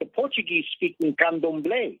 yes, the Portuguese-speaking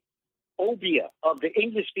Candomblé, Obia of the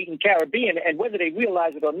English-speaking Caribbean, and whether they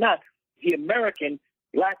realize it or not, the American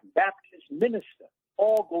Black Baptist minister,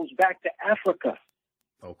 all goes back to Africa.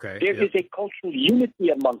 Okay. There is a cultural unity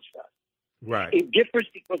amongst us. Right. It differs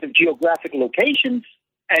because of geographic locations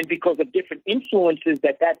and because of different influences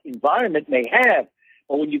that environment may have.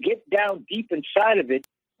 But when you get down deep inside of it,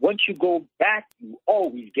 once you go back, you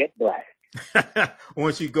always get Black.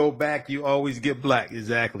 Once you go back, you always get Black.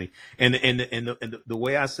 Exactly. And the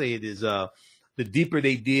way I say it is, the deeper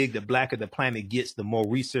they dig, the blacker the planet gets. The more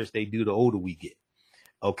research they do, the older we get.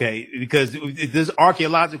 Okay, because there's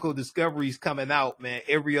archaeological discoveries coming out, man,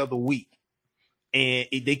 every other week, and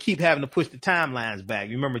they keep having to push the timelines back.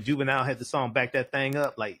 You remember Juvenile had the song "Back That Thing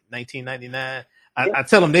Up" like 1999. I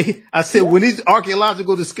tell them I said when these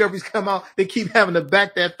archaeological discoveries come out, they keep having to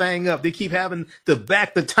back that thing up. They keep having to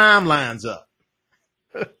back the timelines up.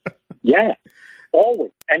 Yeah,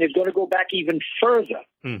 always, and it's going to go back even further,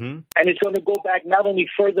 mm-hmm. and it's going to go back not only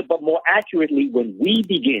further but more accurately when we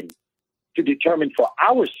begin to determine for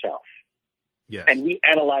ourselves, yes, and we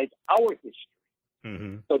analyze our history.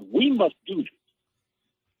 Mm-hmm. But we must do this.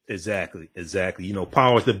 Exactly. You know,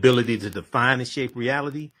 power is the ability to define and shape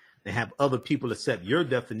reality, and have other people accept your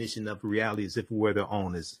definition of reality as if it were their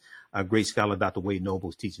own. As our great scholar Dr. Wade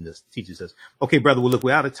Nobles teaches us. Okay, brother. Well, look,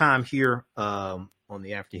 we're out of time here on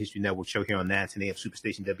the African History Network show here on 910 AM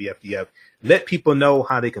Superstation WFDF. Let people know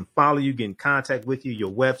how they can follow you, get in contact with you,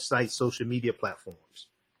 your website, social media platforms.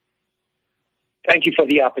 Thank you for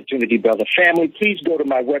the opportunity, brother. Family, please go to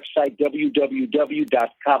my website,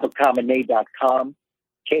 www.kabakamene.com,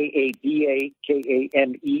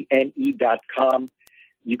 KABAKAMENE.com.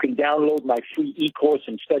 You can download my free e-course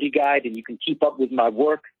and study guide, and you can keep up with my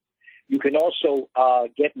work. You can also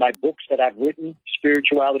get my books that I've written,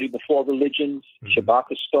 Spirituality Before Religions,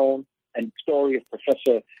 Shabaka Stone, and Story of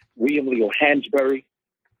Professor William Leo Hansberry.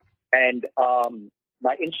 And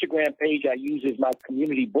my Instagram page I use as my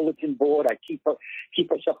community bulletin board. I keep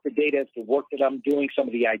us up to date as the work that I'm doing, some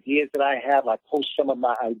of the ideas that I have. I post some of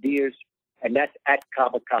my ideas, and that's at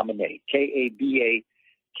Kaba Kamene, KABAKAMENE.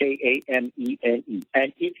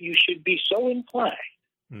 And if you should be so inclined,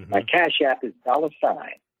 my Cash App is $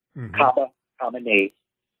 Kaba Kamene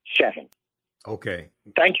 7. Okay.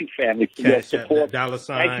 Thank you, family, for your support.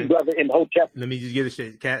 Thank you, brother Imhotep. Let me just get it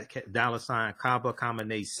straight. $ Kaba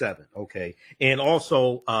Kamene 7. Okay. And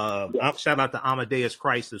also, shout out to Amadeus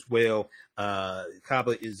Christ as well.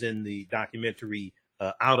 Kaba is in the documentary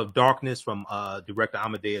Out of Darkness from director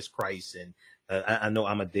Amadeus Christ. And I know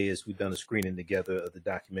Amadeus, we've done a screening together of the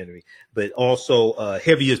documentary. But also,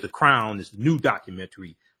 Heavy is the Crown is the new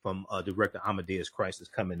documentary from director Amadeus Christ is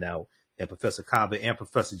coming out. And Professor Kaba and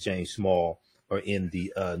Professor James Small are in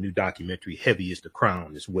the new documentary Heavy is the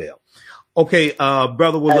Crown as well. Okay,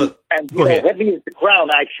 brother, well, look. Go ahead. Heavy is the Crown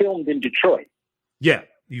I filmed in Detroit. Yeah,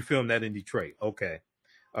 you filmed that in Detroit. Okay.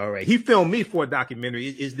 All right. He filmed me for a documentary.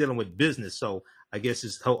 It's dealing with business, so I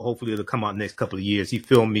guess hopefully it'll come out next couple of years. He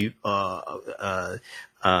filmed me. It was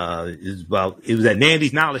at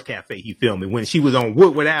Nandy's Knowledge Cafe. He filmed me when she was on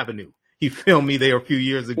Woodward Avenue. He filmed me there a few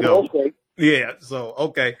years ago. Okay. Yeah. So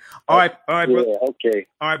okay. All right, brother. Yeah, okay.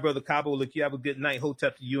 All right, brother Kaba. Look, you have a good night.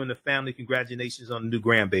 Hotep to you and the family. Congratulations on the new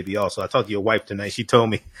grandbaby. Also, I talked to your wife tonight. She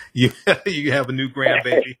told me you have a new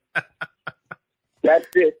grandbaby. That's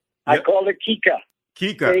it. I call her Kika.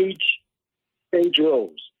 Kika. Sage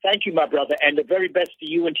Rose. Thank you, my brother, and the very best to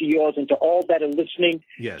you and to yours and to all that are listening.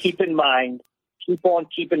 Yes. Keep in mind, keep on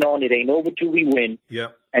keeping on. It ain't over till we win.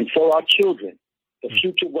 Yep. And for our children, the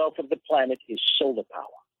future wealth of the planet is solar power.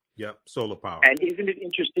 Yep, solar power. And isn't it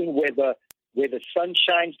interesting where the sun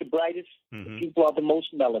shines the brightest, the people are the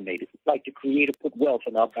most melanated. It's like the Creator put wealth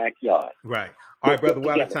in our backyard. Right. All right, brother,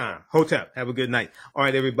 we're out of time. Hotep, have a good night. All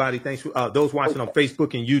right, everybody. Thanks for those watching on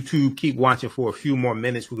Facebook and YouTube. Keep watching for a few more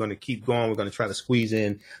minutes. We're going to keep going. We're going to try to squeeze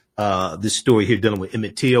in this story here dealing with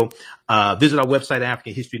Emmett Till. Visit our website,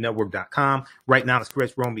 AfricanHistoryNetwork.com. Right now, it's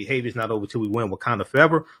correct wrong behavior is not over till we win. Wakanda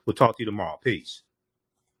forever. We'll talk to you tomorrow. Peace.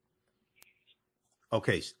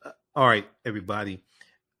 Okay. All right, everybody.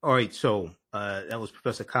 All right. So that was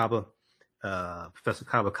Professor Kaba,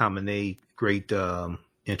 Kamene. Great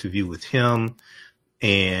interview with him.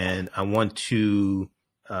 And I want to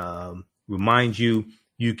remind you,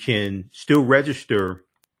 you can still register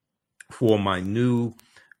for my new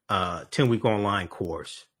 10-week online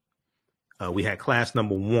course. We had class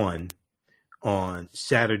number 1 on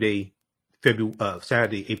Saturday, April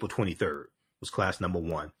 23rd, was class number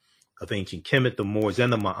 1 of Ancient Kemet, the Moors,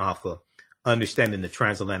 and the Ma'afa, understanding the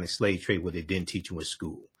transatlantic slave trade, what they didn't teach you in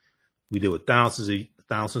school. We deal with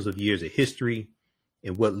thousands of years of history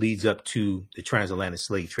and what leads up to the transatlantic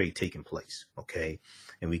slave trade taking place. Okay.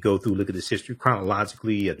 And we go through, look at this history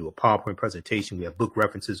chronologically. I do a PowerPoint presentation. We have book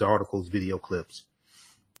references, articles, video clips.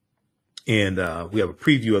 And we have a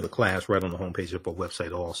preview of the class right on the homepage of our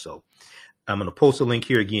website also. I'm going to post a link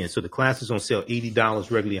here again. So the class is on sale, $80,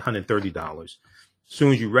 regularly $130. As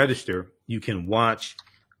soon as you register, you can watch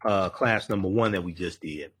class number 1 that we just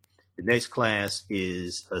did. The next class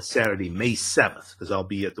is Saturday, May 7th, because I'll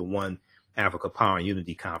be at the One Africa Power and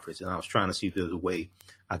Unity Conference. And I was trying to see if there's a way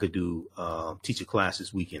I could do teach a class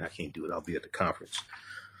this weekend. I can't do it. I'll be at the conference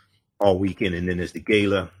all weekend. And then there's the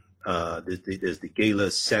gala. There's the gala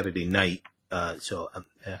Saturday night. So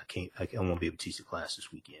I won't be able to teach the class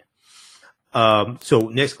this weekend. So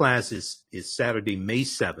next class is Saturday, May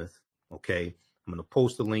 7th. Okay. I'm going to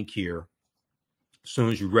post the link here. As soon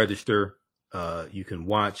as you register, you can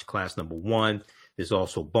watch class number 1. There's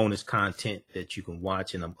also bonus content that you can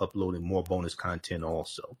watch, and I'm uploading more bonus content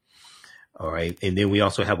also. All right. And then we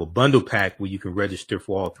also have a bundle pack where you can register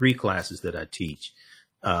for all 3 classes that I teach.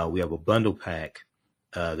 We have a bundle pack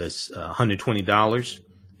that's $120.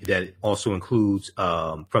 That also includes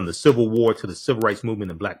from the Civil War to the Civil Rights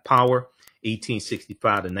Movement and Black Power, 1865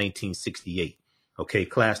 to 1968. Okay.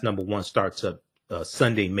 Class number 1 starts up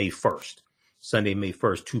Sunday, May 1st. Sunday, May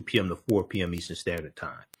 1st, 2 p.m. to 4 p.m. Eastern Standard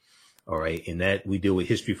Time. All right. And that we deal with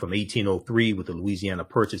history from 1803 with the Louisiana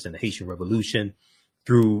Purchase and the Haitian Revolution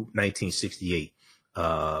through 1968.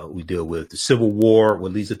 We deal with the Civil War,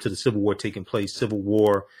 what leads up to the Civil War taking place, Civil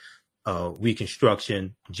War,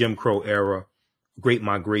 Reconstruction, Jim Crow era, Great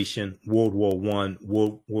Migration, World War I,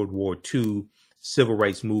 World War II, Civil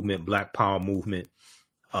Rights Movement, Black Power Movement.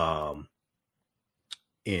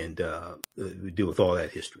 And we deal with all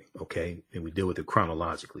that history, okay? And we deal with it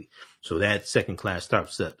chronologically. So that second class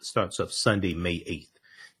starts up Sunday, May 8th.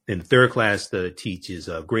 Then the third class that I teach is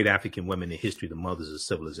Great African Women in History, the Mothers of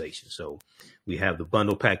Civilization. So we have the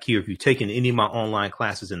bundle pack here. If you've taken any of my online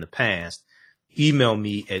classes in the past, email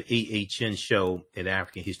me at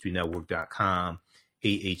ahnshow@africanhistorynetwork.com,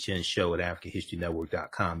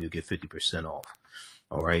 ahnshow@africanhistorynetwork.com. You'll get 50% off.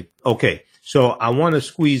 All right. Okay. So I want to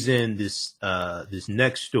squeeze in this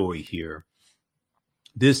next story here.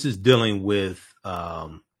 This is dealing with, let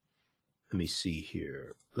me see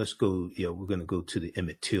here. Let's go. Yeah, we're going to go to the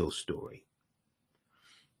Emmett Till story.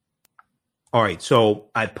 All right. So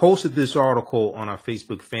I posted this article on our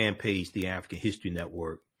Facebook fan page, the African History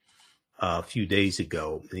Network, a few days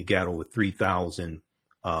ago, and it got over 3,000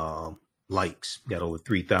 likes. Got over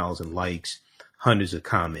 3,000 likes, hundreds of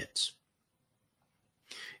comments.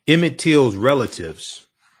 Emmett Till's relatives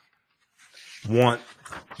want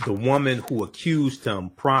the woman who accused him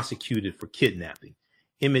prosecuted for kidnapping.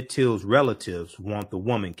 Emmett Till's relatives want the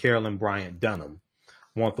woman, Carolyn Bryant Dunham,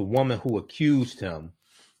 want the woman who accused him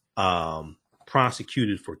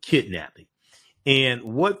prosecuted for kidnapping. And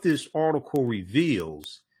what this article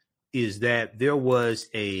reveals is that there was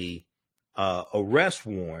a arrest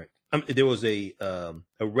warrant. There was a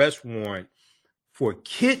arrest warrant for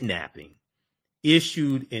kidnapping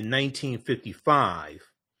issued in 1955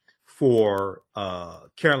 for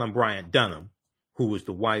Carolyn Bryant Dunham, who was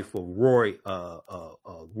the wife of Roy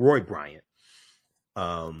Bryant,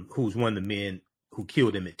 who was one of the men who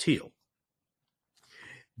killed Emmett Till.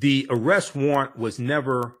 The arrest warrant was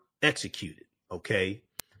never executed. Okay,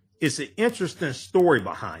 it's an interesting story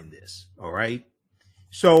behind this. All right,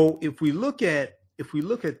 so if we look at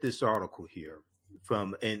this article here.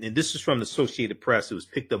 And this is from the Associated Press. It was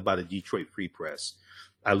picked up by the Detroit Free Press.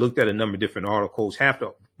 I looked at a number of different articles.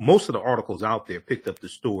 Most of the articles out there picked up the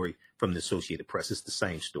story from the Associated Press. It's the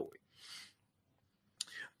same story.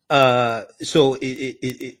 So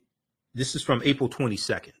this is from April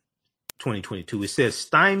 22nd, 2022. It says,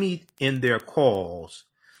 stymied in their calls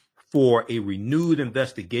for a renewed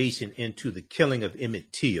investigation into the killing of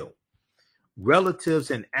Emmett Till,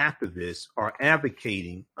 relatives and activists are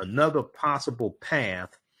advocating another possible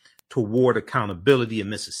path toward accountability in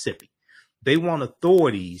Mississippi. They want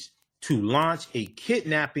authorities to launch a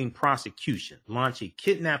kidnapping prosecution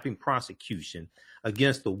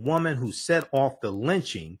against the woman who set off the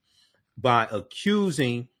lynching by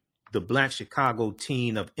accusing the Black Chicago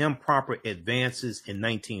teen of improper advances in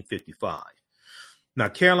 1955. Now,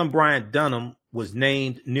 Carolyn Bryant Dunham was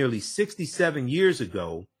named nearly 67 years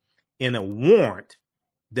ago in a warrant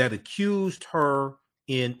that accused her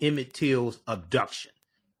in Emmett Till's abduction.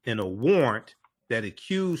 In a warrant that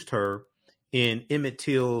accused her in Emmett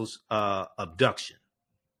Till's abduction.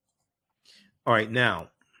 All right, now.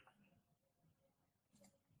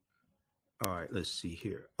 All right, let's see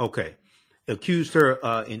here. Okay. Accused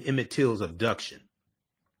her in Emmett Till's abduction.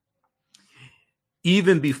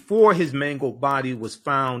 Even before his mangled body was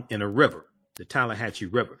found in a river, the Tallahatchie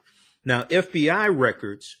River. Now, FBI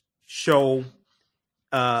records show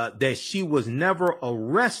that she was never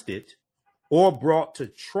arrested or brought to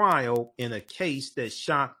trial in a case that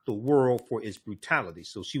shocked the world for its brutality.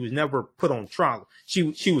 So she was never put on trial.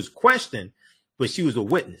 She was questioned, but she was a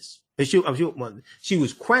witness. She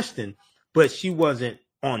was questioned, but she wasn't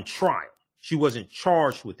on trial. She wasn't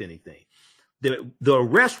charged with anything. The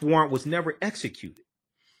arrest warrant was never executed.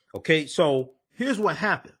 Okay, so here's what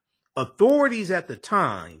happened. Authorities at the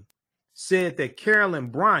time said that Carolyn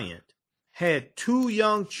Bryant had 2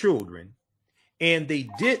 young children, and they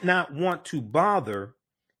did not want to bother,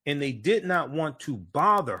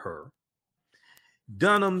 her.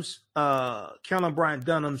 Carolyn Bryant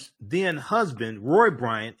Dunham's then husband, Roy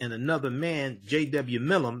Bryant, and another man, J.W.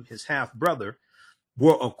 Millam, his half brother,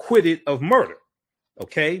 were acquitted of murder,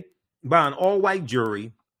 okay, by an all-white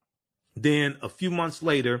jury. Then a few months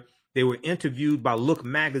later, they were interviewed by Look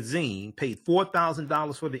magazine, paid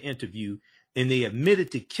 $4,000 for the interview, and they admitted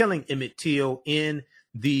to killing Emmett Till in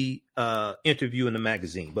the interview in the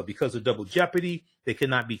magazine. But because of double jeopardy, they could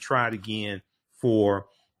not be tried again for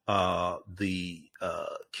the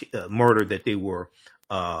murder that they were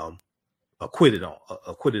acquitted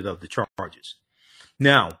of the charges.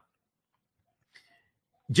 Now,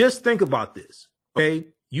 just think about this, okay?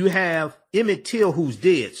 You have Emmett Till who's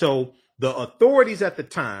dead. So the authorities at the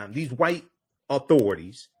time, these white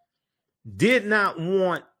authorities, did not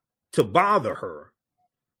want to bother her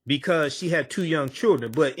because she had 2 young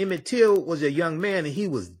children. But Emmett Till was a young man and he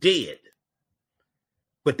was dead.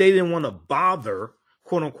 But they didn't want to bother,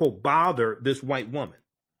 quote unquote, bother this white woman.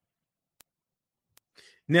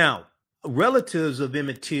 Now, relatives of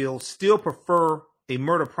Emmett Till still prefer a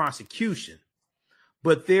murder prosecution,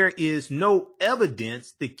 but there is no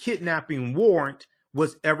evidence the kidnapping warrant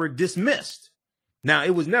was ever dismissed. Now,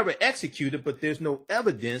 it was never executed, but there's no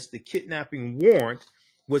evidence the kidnapping warrant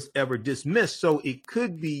was ever dismissed. So it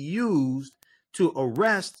could be used to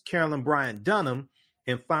arrest Carolyn Bryant Dunham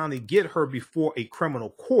and finally get her before a criminal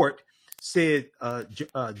court, said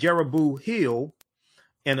Jerabu Hill,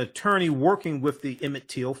 an attorney working with the Emmett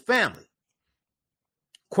Till family.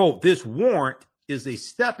 Quote, this warrant is a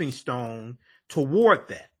stepping stone toward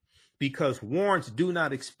that because warrants do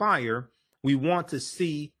not expire. We want to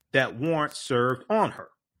see that warrant served on her.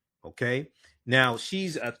 Okay. Now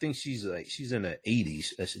I think she's in the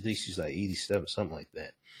 80s. I think she's like 87, something like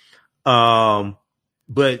that.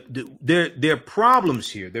 But there are problems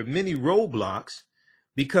here. There are many roadblocks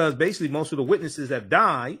because basically most of the witnesses have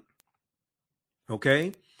died.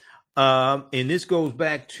 Okay. And this goes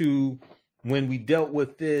back to when we dealt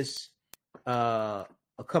with this a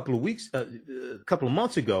couple of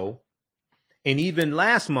months ago. And even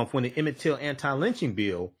last month when the Emmett Till anti-lynching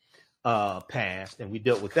bill passed and we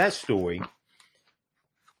dealt with that story,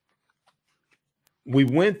 we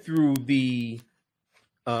went through the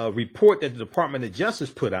report that the Department of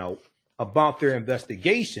Justice put out about their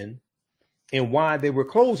investigation and why they were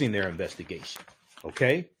closing their investigation.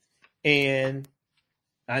 Okay. And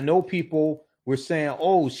I know people were saying,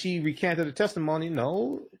 oh, she recanted her testimony.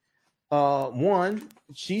 No. One,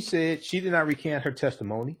 she said she did not recant her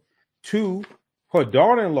testimony. 2, her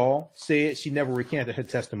daughter-in-law said she never recanted her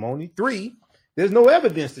testimony. 3, there's no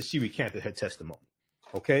evidence that she recanted her testimony.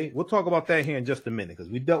 Okay, we'll talk about that here in just a minute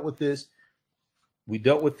because we dealt with this. We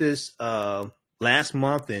dealt with this last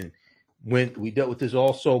month, and when we dealt with this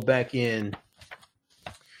also back in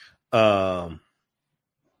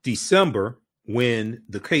December when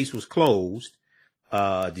the case was closed.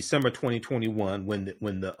 December 2021, when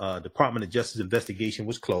the Department of Justice investigation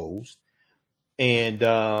was closed, and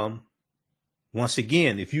once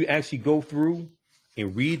again, if you actually go through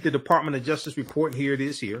and read the Department of Justice report, here it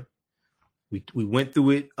is here. We went through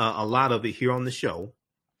it, a lot of it here on the show.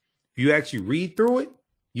 If you actually read through it,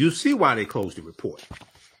 you'll see why they closed the report.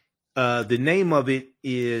 The name of it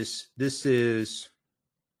is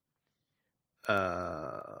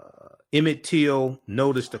Emmett Till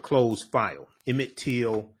Notice to Close File. Emmett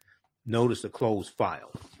Till Notice to Close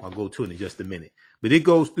File. I'll go to it in just a minute. But it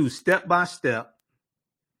goes through step by step.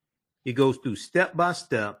 It goes through step by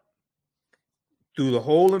step through the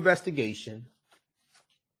whole investigation,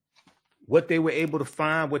 what they were able to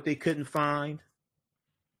find, what they couldn't find,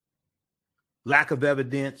 lack of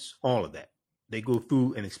evidence, all of that. They go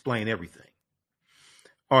through and explain everything.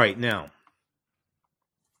 All right, now,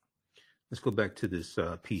 let's go back to this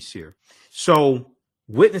piece here. So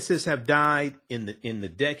witnesses have died in the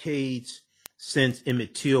decades since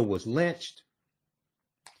Emmett Till was lynched,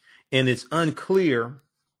 and it's unclear.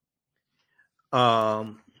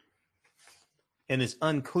 What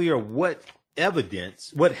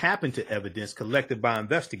happened to evidence collected by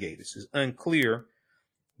investigators. It's unclear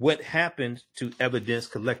what happened to evidence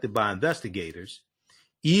collected by investigators.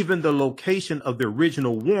 Even the location of the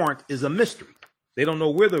original warrant is a mystery. They don't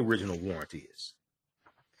know where the original warrant is.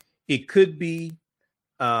 It could be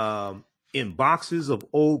in boxes of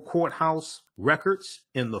old courthouse records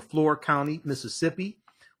in LaFleur County, Mississippi,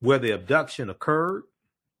 where the abduction occurred.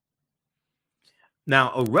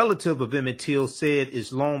 Now, a relative of Emmett Till said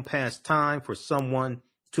it's long past time for someone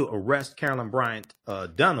to arrest Carolyn Bryant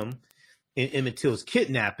Dunham in Emmett Till's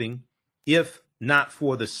kidnapping, if not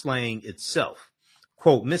for the slaying itself.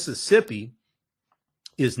 Quote, Mississippi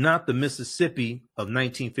is not the Mississippi of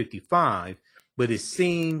 1955, but it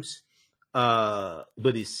seems to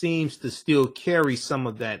still carry some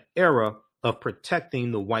of that era of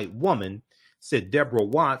protecting the white woman, said Deborah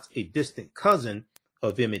Watts, a distant cousin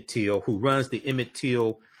of Emmett Till, who runs the Emmett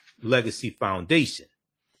Till Legacy Foundation.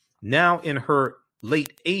 Now in her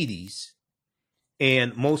late 80s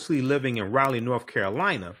and mostly living in Raleigh, North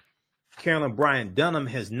Carolina, Carolyn Bryant Dunham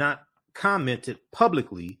has not commented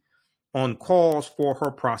publicly on calls for her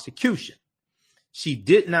prosecution. She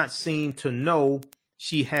did not seem to know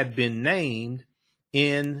she had been named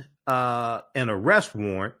in an arrest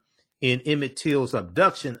warrant in Emmett Till's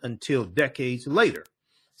abduction until decades later,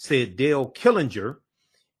 said Dale Killinger,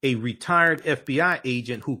 a retired FBI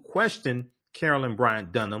agent who questioned Carolyn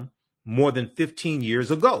Bryant Dunham more than 15 years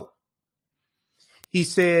ago. He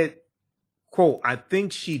said, quote, I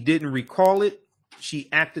think she didn't recall it. She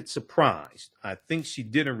acted surprised. I think she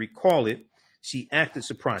didn't recall it. She acted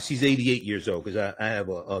surprised. She's 88 years old, because I have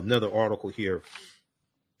another article here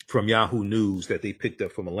from Yahoo News that they picked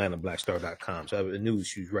up from AtlantaBlackStar.com. So I have a news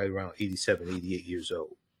she's right around 87, 88 years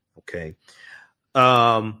old. Okay.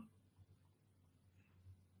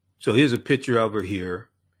 So here's a picture of her here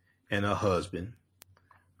and her husband.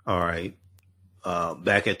 All right.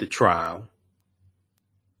 Back at the trial.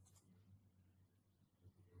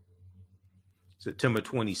 September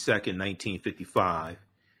 22nd, 1955.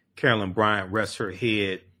 Carolyn Bryant rests her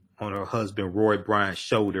head on her husband Roy Bryant's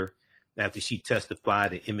shoulder after she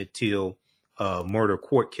testified in Emmett Till murder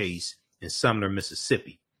court case in Sumner,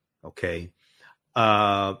 Mississippi. Okay.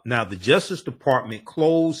 Now, the Justice Department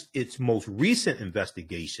closed its most recent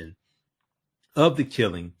investigation of the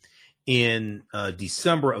killing in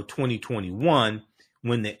December of 2021,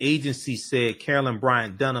 when the agency said Carolyn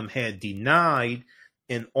Bryant Dunham had denied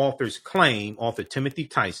an author's claim. Author Timothy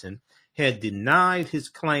Tyson had denied his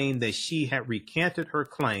claim that she had recanted her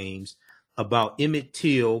claims about Emmett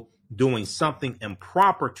Till doing something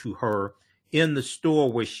improper to her in the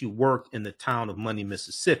store where she worked in the town of Money,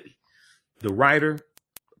 Mississippi. The writer,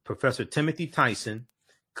 Professor Timothy Tyson,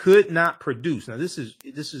 could not produce. Now, this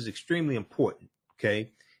is extremely important.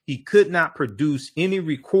 Okay. He could not produce any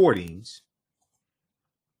recordings.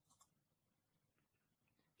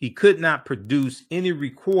 He could not produce any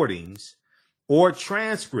recordings or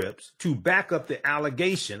transcripts to back up the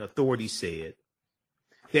allegation, authorities said,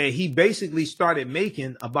 that he basically started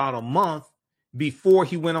making about a month before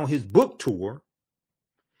he went on his book tour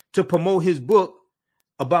to promote his book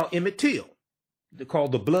about Emmett Till,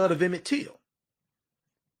 called The Blood of Emmett Till.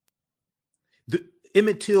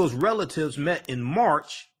 Emmett Till's relatives met in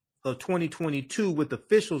March of 2022 with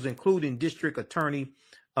officials, including District Attorney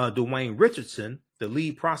Dwayne Richardson, the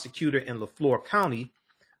lead prosecutor in LaFleur County,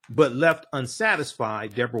 but left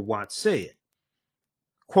unsatisfied, Deborah Watts said.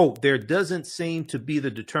 Quote, there doesn't seem to be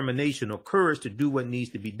the determination or courage to do what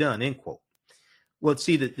needs to be done, end quote. Well,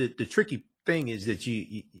 see, the tricky thing is that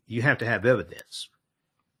you have to have evidence.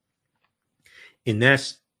 And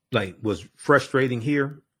that's like was frustrating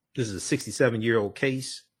here. This is a 67-year-old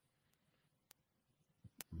case.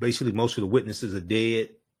 Basically, most of the witnesses are dead.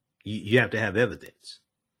 You have to have evidence.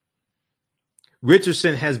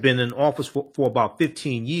 Richardson has been in office for about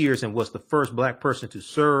 15 years and was the first Black person to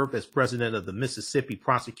serve as president of the Mississippi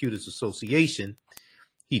Prosecutors Association.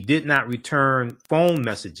 He did not return phone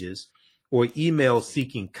messages or emails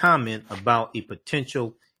seeking comment about a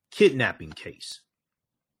potential kidnapping case.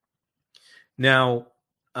 Now,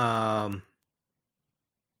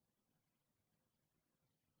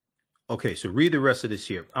 okay, so read the rest of this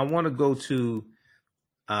here. I want to go to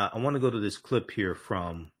this clip here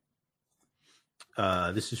from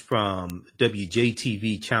This is from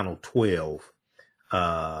WJTV Channel 12.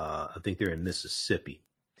 I think they're in Mississippi.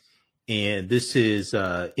 And this is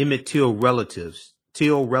Emmett Till relatives.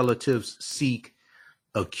 Till relatives seek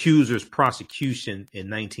accusers' prosecution in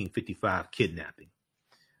 1955 kidnapping.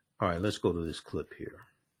 All right, let's go to this clip here.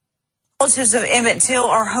 Relatives of Emmett Till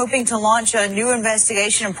are hoping to launch a new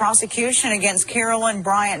investigation and prosecution against Carolyn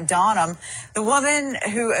Bryant Donham, the woman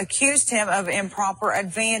who accused him of improper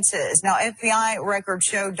advances. Now, FBI records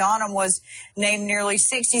show Donham was named nearly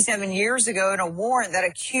 67 years ago in a warrant that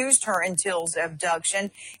accused her in Till's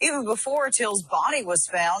abduction. Even before Till's body was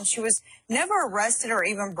found, she was never arrested or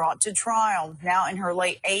even brought to trial. Now in her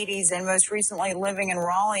late 80s and most recently living in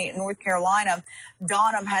Raleigh, North Carolina,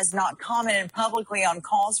 Donham has not commented publicly on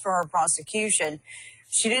calls for her prosecution.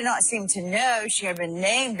 She did not seem to know she had been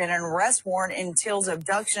named in an arrest warrant in Till's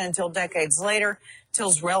abduction until decades later.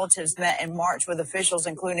 Till's relatives met in March with officials,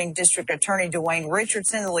 including District Attorney Dwayne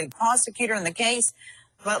Richardson, the lead prosecutor in the case,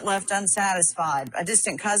 but left unsatisfied. A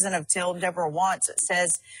distant cousin of Till, Deborah Watts,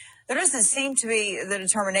 says there doesn't seem to be the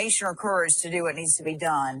determination or courage to do what needs to be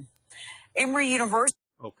done. Emory University.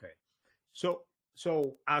 Okay. So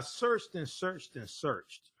I searched and searched and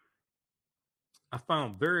searched. I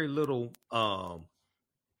found very little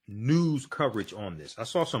news coverage on this. I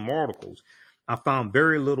saw some articles. I found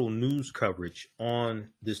very little news coverage on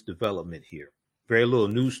this development here. Very little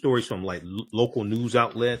news stories from like local news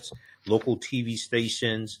outlets, local TV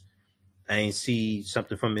stations. I ain't see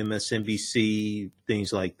something from MSNBC,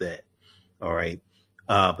 things like that. All right.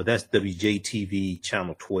 But that's WJTV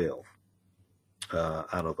Channel 12.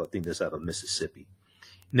 I think that's out of Mississippi.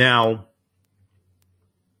 Now,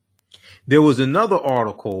 there was another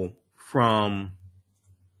article from,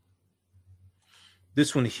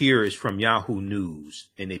 this one here is from Yahoo News,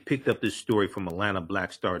 and they picked up this story from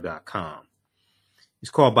AtlantaBlackStar.com.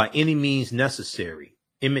 It's called By Any Means Necessary.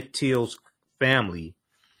 Emmett Till's family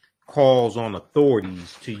calls on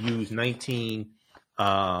authorities to use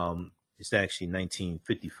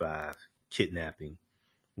 1955 kidnapping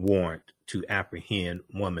warrant to apprehend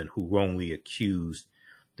woman who wrongly accused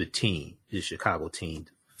the teen, the Chicago teen.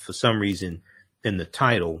 For some reason, in the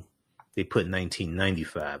title, they put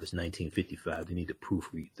 1995. It's 1955. They need to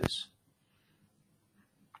proofread this.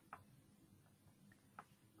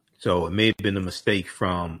 So it may have been a mistake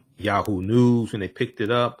from Yahoo News when they picked it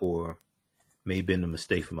up, or may have been a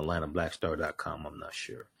mistake from AtlantaBlackStar.com. I'm not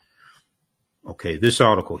sure. Okay, this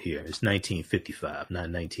article here is 1955, not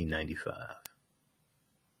 1995.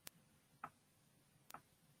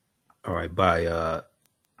 All right, by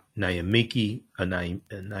Nyamiki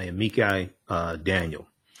Daniel.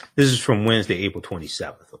 This is from Wednesday, April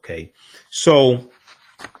 27th. Okay, so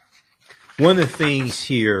one of the things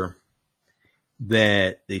here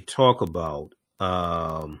that they talk about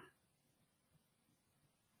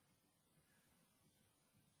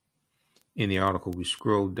in the article, we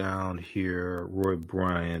scroll down here, Roy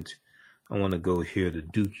Bryant. I want to go here to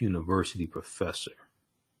Duke University professor.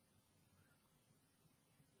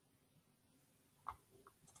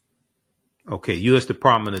 Okay, U.S.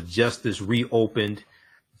 Department of Justice reopened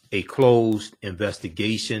a closed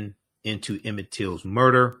investigation into Emmett Till's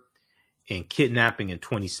murder and kidnapping in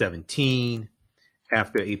 2017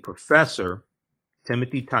 after a professor,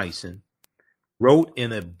 Timothy Tyson, wrote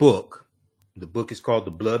in a book, the book is called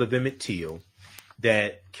The Blood of Emmett Till,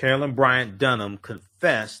 that Carolyn Bryant Donham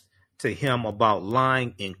confessed to him about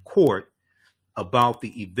lying in court about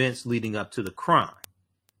the events leading up to the crime.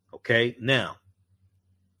 Okay, now,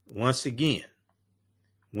 once again,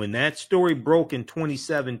 when that story broke in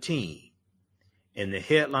 2017 and the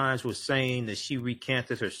headlines were saying that she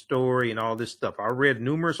recanted her story and all this stuff, I read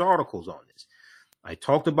numerous articles on this. I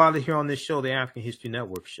talked about it here on this show, the African History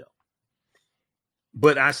Network show.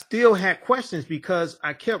 But I still had questions because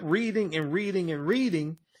I kept reading and reading and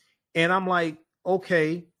reading. And I'm like,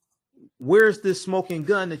 okay, where's this smoking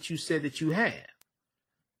gun that you said that you had?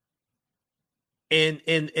 And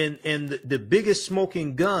the biggest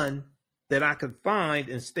smoking gun that I could find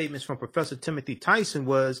in statements from Professor Timothy Tyson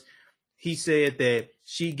was, he said that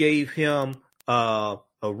she gave him a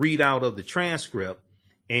readout of the transcript,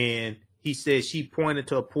 and he said she pointed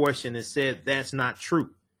to a portion and said that's not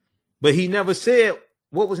true. But he never said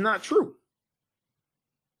what was not true.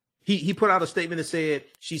 He put out a statement that said,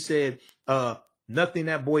 she said, nothing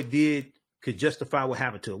that boy did could justify what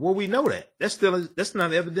happened to her. Well, we know that. That's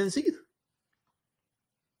not evidence either.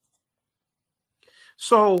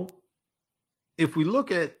 So if we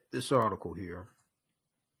look at this article here,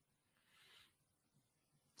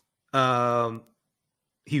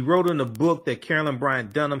 he wrote in a book that Carolyn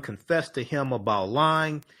Bryant Donham confessed to him about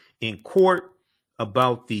lying in court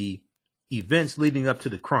about the events leading up to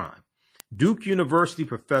the crime. Duke University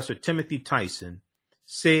professor Timothy Tyson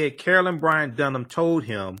said Carolyn Bryant Dunham told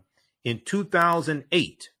him in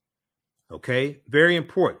 2008, okay, very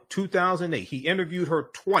important, 2008. He interviewed her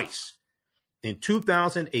twice. In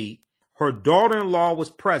 2008, her daughter-in-law was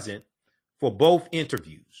present for both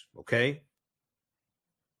interviews, okay?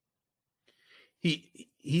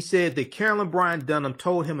 He said that Carolyn Bryant Dunham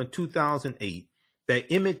told him in 2008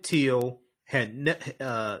 that Emmett Till had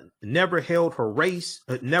never held her waist,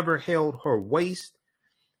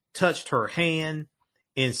 touched her hand,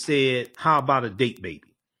 and said, "How about a date,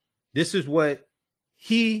 baby?" This is what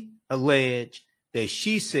he alleged that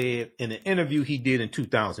she said in an interview he did in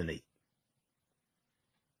 2008.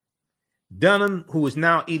 Dunham, who is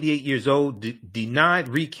now 88 years old, denied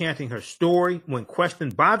recanting her story when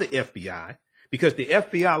questioned by the FBI, because the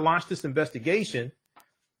FBI launched this investigation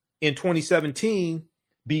in 2017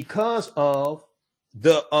 because of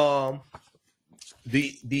the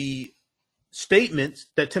statements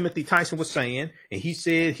that Timothy Tyson was saying, and he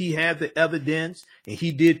said he had the evidence and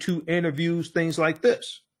he did 2 interviews, things like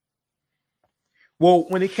this. Well,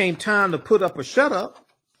 when it came time to put up or shut up,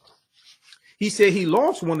 he said he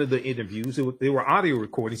lost one of the interviews. They were audio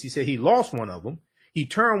recordings. He said he lost one of them. He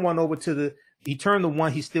turned the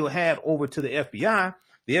one he still had over to the FBI.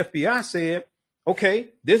 The FBI said,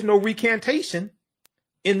 "Okay, there's no recantation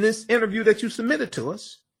in this interview that you submitted to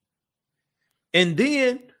us." And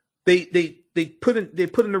then they put in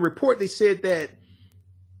the report, they said that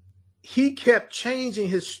he kept changing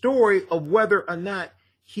his story of whether or not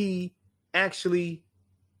he actually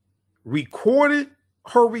recorded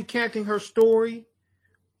her recanting her story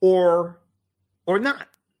or not,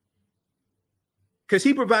 because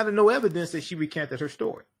he provided no evidence that she recanted her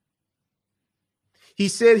story. He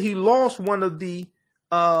said he lost one of the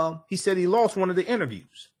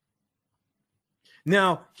interviews.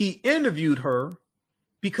 Now, he interviewed her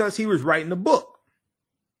because he was writing a book.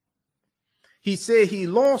 He said he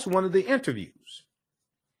lost one of the interviews.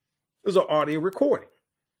 It was an audio recording.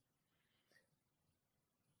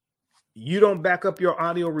 You don't back up your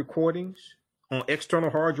audio recordings on external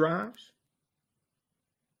hard drives.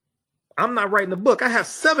 I'm not writing a book. I have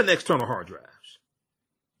 7 external hard drives.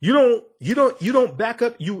 You don't back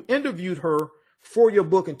up. You interviewed her for your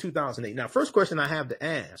book in 2008. Now, first question I have to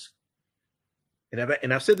ask,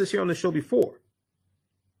 and I've said this here on the show before.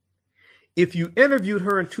 If you interviewed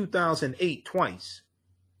her in 2008 twice,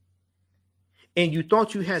 and you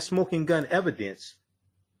thought you had smoking gun evidence,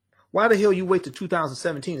 why the hell you wait till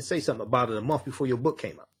 2017 to say something about it a month before your book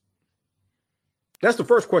came out? That's the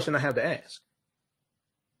first question I have to ask.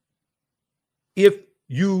 If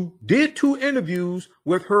you did 2 interviews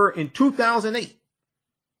with her in 2008,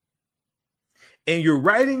 and you're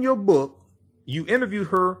writing your book, you interviewed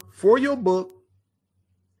her for your book,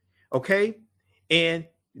 okay, and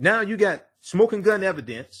now you got smoking gun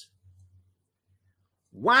evidence,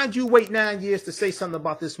 why'd you wait 9 years to say something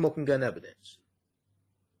about this smoking gun evidence?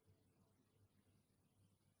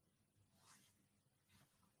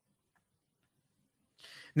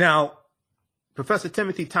 Now, Professor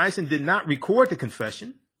Timothy Tyson did not record the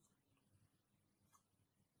confession.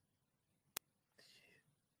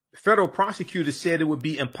 Federal prosecutors said it would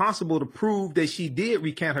be impossible to prove that she did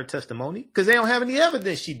recant her testimony because they don't have any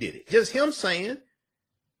evidence she did it. Just him saying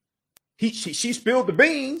she spilled the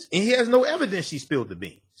beans, and he has no evidence she spilled the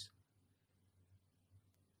beans.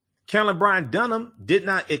 Carolyn Bryant Dunham did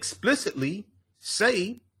not explicitly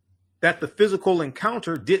say that the physical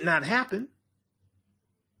encounter did not happen.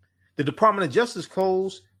 The Department of Justice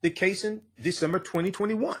closed the case in December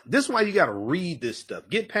 2021. This is why you got to read this stuff.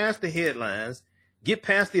 Get past the headlines, get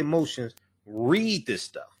past the emotions, read this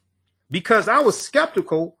stuff. Because I was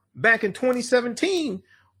skeptical back in 2017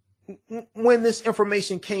 when this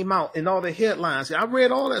information came out and all the headlines. I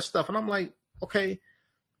read all that stuff and I'm like, okay,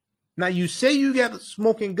 now you say you got a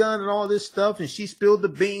smoking gun and all this stuff and she spilled the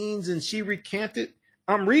beans and she recanted.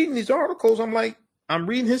 I'm reading these articles. I'm like, I'm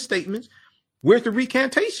reading his statements. Where's the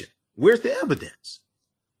recantation? Where's the evidence?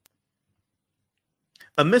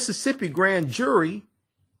 A Mississippi grand jury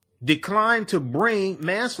declined to bring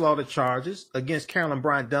manslaughter charges against Carolyn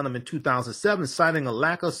Bryant Dunham in 2007, citing a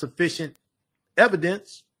lack of sufficient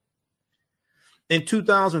evidence. In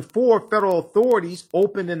 2004, federal authorities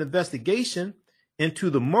opened an investigation into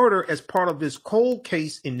the murder as part of this cold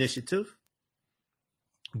case initiative,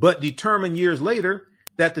 but determined years later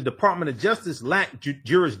that the Department of Justice lacked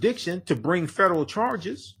jurisdiction to bring federal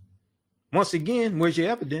charges. Once again, where's your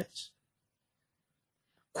evidence?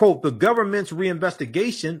 Quote, the government's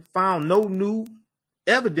reinvestigation found no new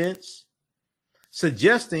evidence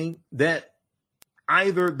suggesting that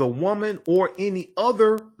either the woman or any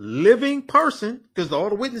other living person, because all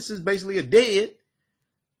the witnesses basically are dead,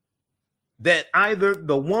 that either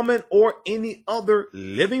the woman or any other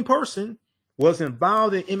living person was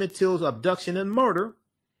involved in Emmett Till's abduction and murder,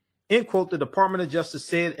 end quote, the Department of Justice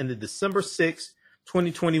said in the December 6,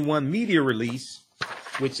 2021 media release,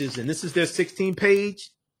 which is, and this is their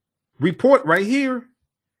 16-page report right here.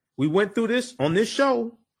 We went through this on this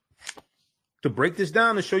show to break this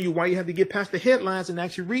down and show you why you have to get past the headlines and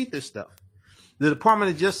actually read this stuff. The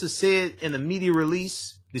Department of Justice said in a media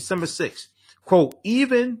release, December 6th, quote,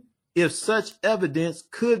 even if such evidence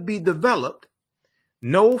could be developed,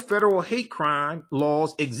 no federal hate crime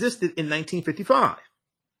laws existed in 1955.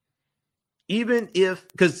 Even if,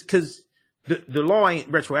 because the law ain't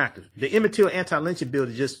retroactive. The Emmett Till anti-lynching bill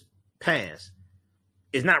that just passed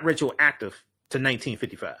is not retroactive to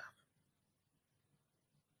 1955.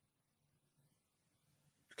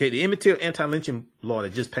 Okay, the Emmett Till anti-lynching law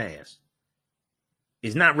that just passed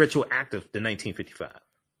is not retroactive to 1955.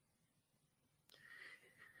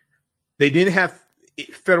 They didn't have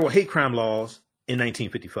federal hate crime laws in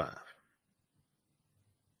 1955.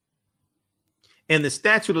 And the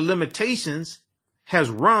statute of limitations has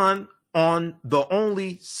run on the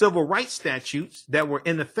only civil rights statutes that were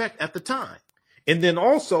in effect at the time. And then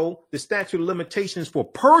also the statute of limitations for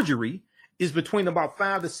perjury is between about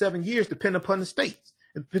 5 to 7 years, depending upon the states.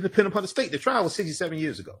 Depending upon the state. The trial was 67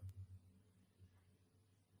 years ago.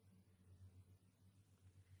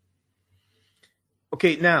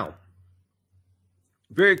 Okay, now,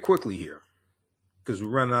 very quickly here, because we're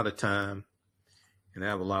running out of time and I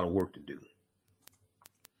have a lot of work to do.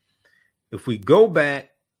 If we go back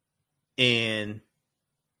and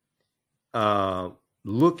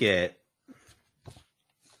look at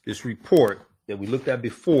this report that we looked at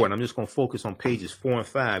before, and I'm just going to focus on pages 4 and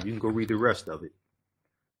 5. You can go read the rest of it.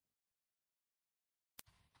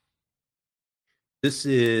 This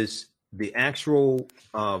is the actual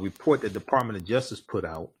report that the Department of Justice put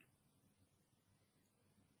out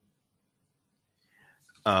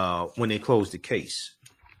when they closed the case.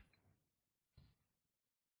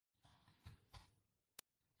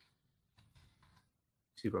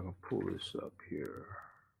 See if I can pull this up here.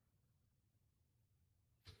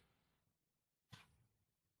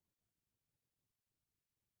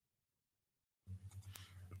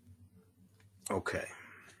 Okay.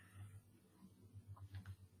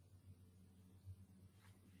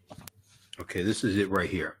 Okay, this is it right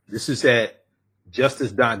here. This is at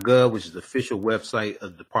justice.gov, which is the official website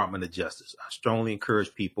of the Department of Justice. I strongly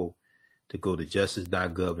encourage people to go to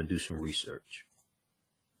justice.gov and do some research.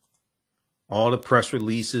 All the press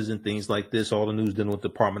releases and things like this, all the news dealing with the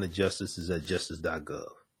Department of Justice is at justice.gov.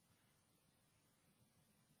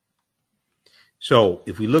 So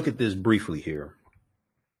if we look at this briefly here,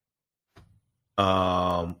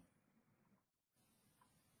 I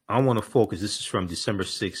want to focus. This is from December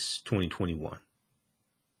 6, 2021.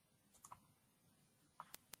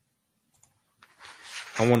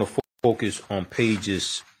 I want to focus on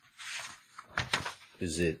pages,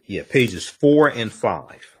 pages 4 and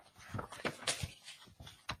 5.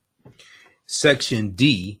 Section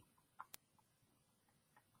D,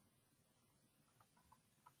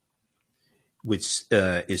 which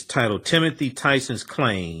is titled Timothy Tyson's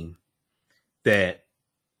Claim that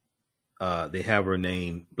they have her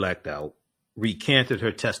name blacked out, recanted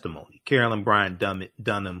her testimony. Carolyn Bryant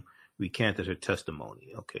Dunham recanted her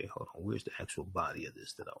testimony. Okay, hold on. Where's the actual body of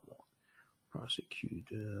this that I want?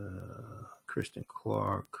 Prosecutor Kristen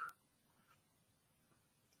Clark.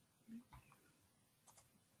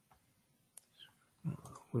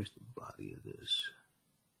 Where's the body of this?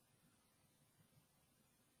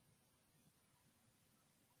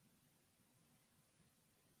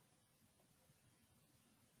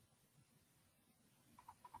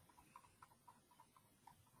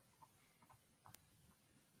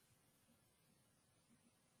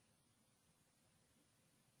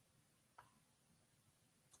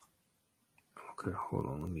 Okay, hold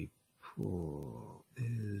on. Let me pull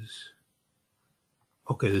this.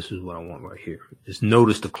 Okay, this is what I want right here. It's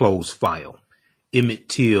notice to close file. Emmett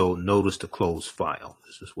Till notice to close file.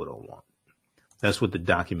 This is what I want. That's what the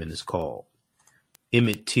document is called.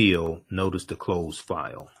 Emmett Till notice to close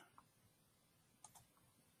file.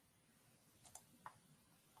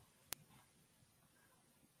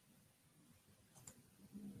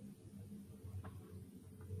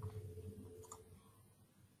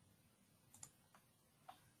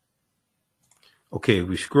 Okay, if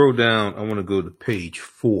we scroll down, I want to go to page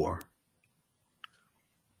 4.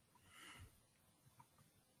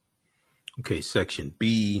 Okay, section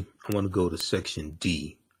B. I want to go to section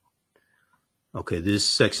D. Okay, this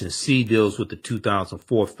section C deals with the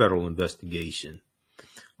 2004 federal investigation.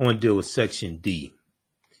 I want to deal with section D.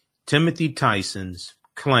 Timothy Tyson's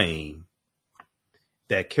claim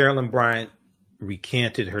that Carolyn Bryant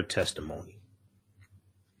recanted her testimony.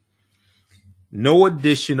 No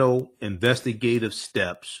additional investigative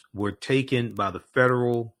steps were taken by the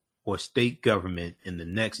federal or state government in the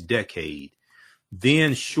next decade.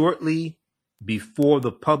 Then, shortly before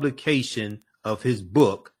the publication of his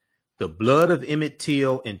book, The Blood of Emmett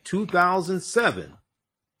Till, in 2007,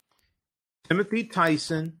 Timothy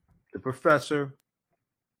Tyson, the professor,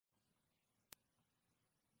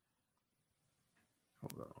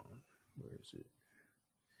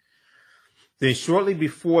 Then shortly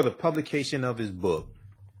before the publication of his book,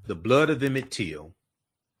 The Blood of Emmett Till,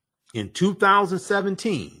 in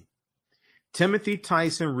 2017, Timothy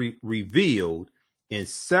Tyson revealed to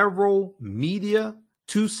several media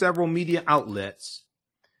outlets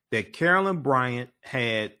that Carolyn Bryant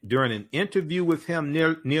had, during an interview with him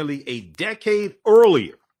nearly a decade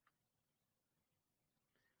earlier,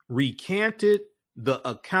 recanted the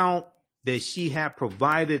account that she had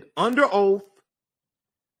provided under oath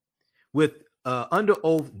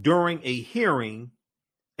during a hearing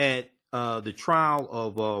at the trial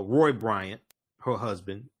of Roy Bryant, her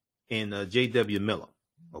husband, and J.W. Miller.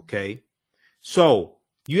 Okay, so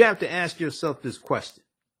you have to ask yourself this question.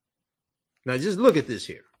 Now, just look at this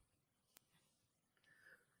here.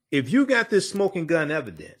 If you got this smoking gun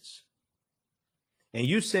evidence, and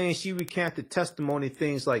you saying she recanted testimony,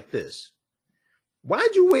 things like this,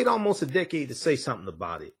 why'd you wait almost a decade to say something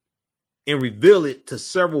about it and reveal it to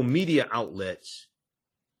several media outlets,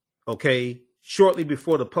 okay, shortly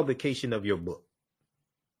before the publication of your book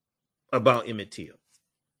about Emmett Till?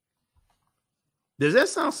 Does that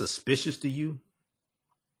sound suspicious to you?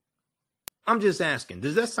 I'm just asking,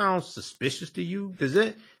 does that sound suspicious to you?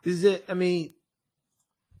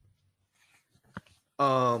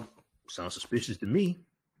 Sounds suspicious to me.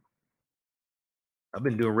 I've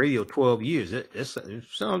been doing radio 12 years. It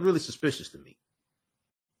sounds really suspicious to me.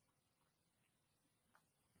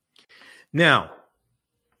 Now,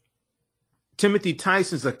 Timothy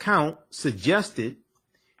Tyson's account suggested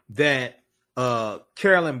that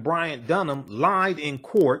Carolyn Bryant Dunham lied in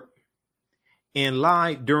court and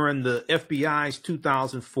lied during the FBI's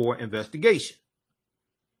 2004 investigation.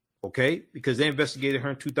 Okay, because they investigated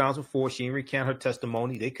her in 2004. She didn't recant her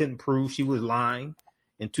testimony. They couldn't prove she was lying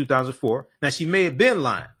in 2004. Now, she may have been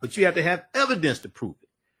lying, but you have to have evidence to prove it.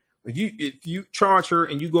 If you charge her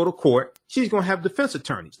and you go to court, she's going to have defense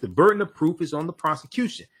attorneys. The burden of proof is on the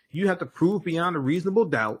prosecution. You have to prove beyond a reasonable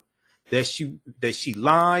doubt that she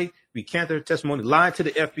lied, recanted her testimony, lied to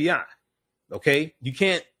the FBI. Okay, you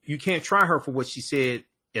can't try her for what she said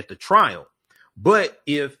at the trial. But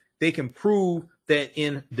if they can prove that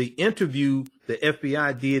in the interview the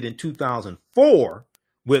FBI did in 2004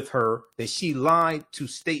 with her, that she lied to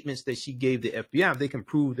statements that she gave the FBI, if they can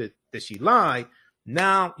prove that she lied,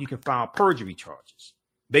 now you can file perjury charges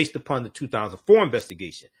based upon the 2004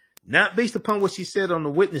 investigation, not based upon what she said on the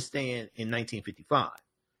witness stand in 1955.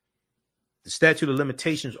 The statute of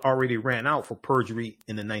limitations already ran out for perjury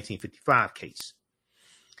in the 1955 case.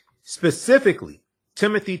 Specifically,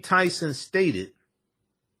 Timothy Tyson stated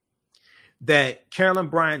that Carolyn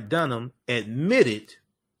Bryant Dunham admitted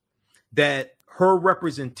that her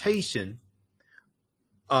representation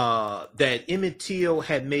that Emmett Till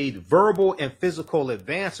had made verbal and physical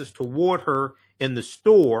advances toward her in the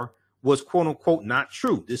store was, quote unquote, not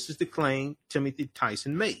true. This is the claim Timothy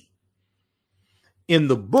Tyson made. In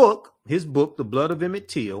the book, his book, The Blood of Emmett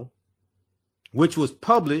Till, which was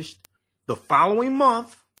published the following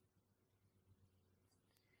month,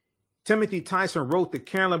 Timothy Tyson wrote that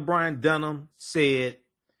Carolyn Bryant Dunham said,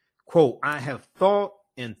 quote, "I have thought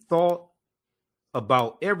and thought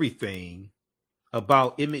about everything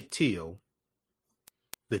about Emmett Till,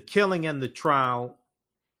 the killing and the trial,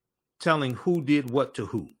 telling who did what to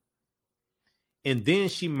who." And then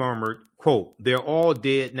she murmured, quote, "They're all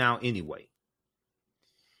dead now anyway."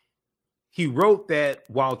 He wrote that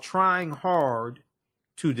while trying hard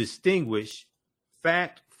to distinguish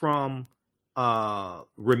fact from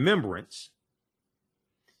remembrance,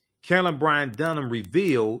 Carolyn Bryant Dunham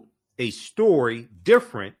revealed a story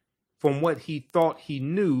different from what he thought he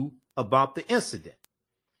knew about the incident.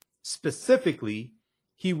 Specifically,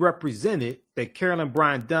 he represented that Carolyn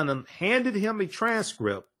Bryant Dunham handed him a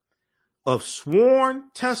transcript of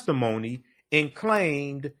sworn testimony and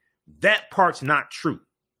claimed that part's not true.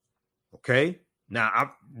 Okay. Now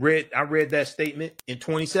I read that statement in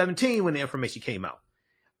 2017 when the information came out.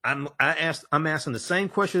 I'm asking the same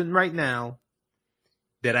question right now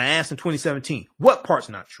that I asked in 2017. What part's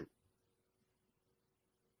not true?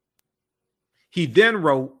 He then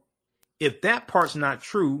wrote, if that part's not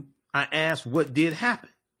true, I asked what did happen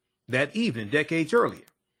that evening, decades earlier.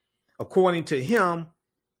 According to him,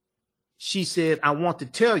 she said, I want to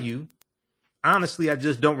tell you, honestly, I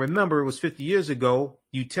just don't remember. It was 50 years ago.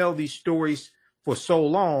 You tell these stories for so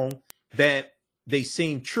long that they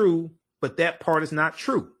seem true, but that part is not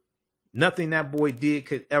true. Nothing that boy did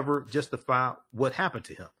could ever justify what happened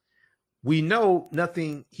to him. We know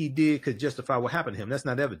nothing he did could justify what happened to him. That's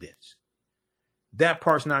not evidence. That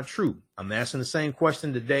part's not true. I'm asking the same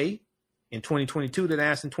question today in 2022 that I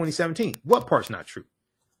asked in 2017. What part's not true?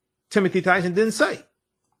 Timothy Tyson didn't say.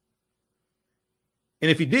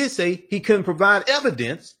 And if he did say, he couldn't provide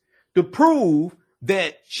evidence to prove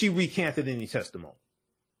that she recanted any testimony.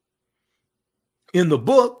 In the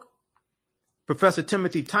book, Professor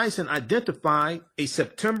Timothy Tyson identified a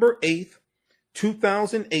September 8th,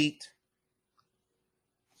 2008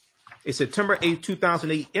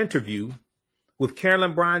 interview with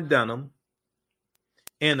Carolyn Bryant Dunham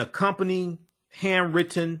and accompanying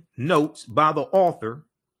handwritten notes by the author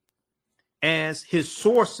as his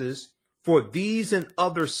sources for these and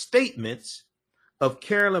other statements of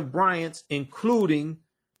Carolyn Bryant's included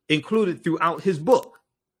throughout his book.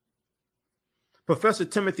 Professor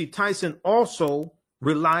Timothy Tyson also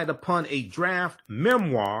relied upon a draft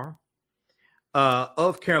memoir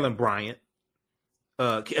of Carolyn Bryant,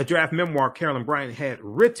 a draft memoir Carolyn Bryant had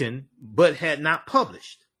written but had not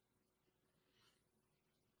published.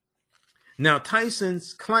 Now,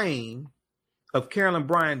 Tyson's claim of Carolyn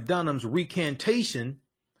Bryant Dunham's recantation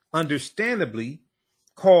understandably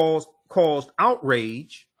caused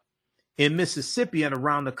outrage in Mississippi and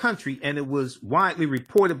around the country, and it was widely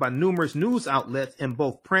reported by numerous news outlets in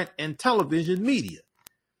both print and television media.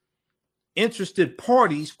 Interested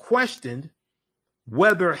parties questioned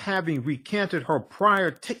whether, having recanted her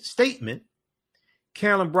prior statement,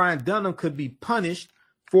 Carolyn Bryant Dunham could be punished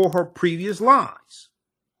for her previous lies.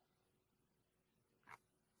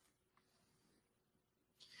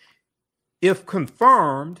 If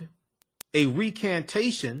confirmed, a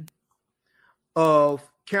recantation of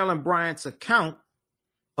Carolyn Bryant's account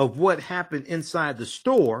of what happened inside the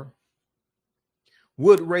store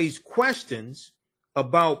would raise questions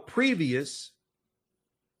about the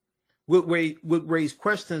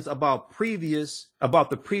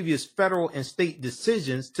previous federal and state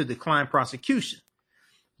decisions to decline prosecution.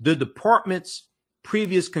 The department's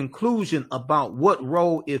previous conclusion about what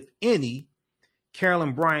role, if any,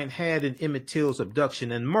 Carolyn Bryant had in Emmett Till's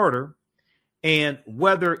abduction and murder, and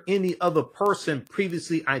whether any other person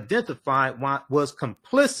previously identified was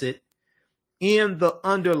complicit in the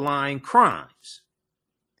underlying crimes.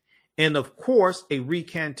 And of course, a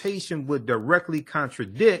recantation would directly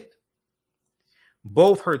contradict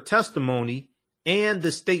both her testimony and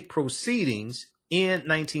the state proceedings in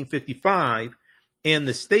 1955 and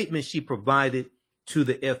the statement she provided to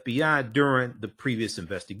the FBI during the previous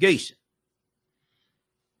investigation.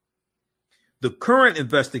 The current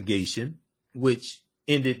investigation, which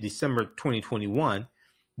ended December 2021,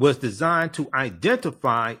 was designed to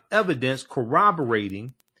identify evidence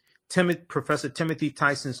corroborating Professor Timothy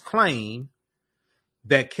Tyson's claim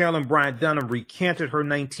that Carolyn Bryant Dunham recanted her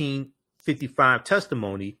 1955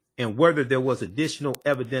 testimony, and whether there was additional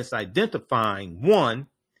evidence identifying: 1,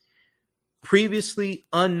 previously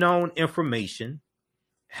unknown information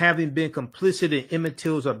having been complicit in Emmett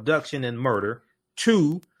Till's abduction and murder;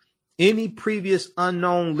 2, any previous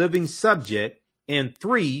unknown living subject; and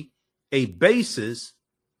 3, a basis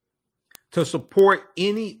to support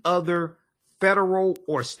any other federal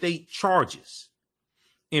or state charges.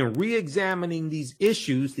 In re-examining these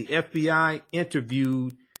issues, the FBI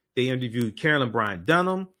interviewed Carolyn Bryant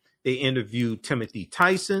Dunham, they interviewed Timothy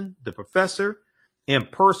Tyson, the professor,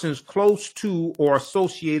 and persons close to or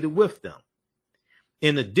associated with them.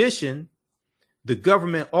 In addition, the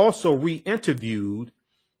government also re-interviewed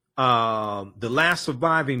the last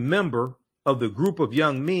surviving member of the group of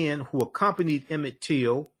young men who accompanied Emmett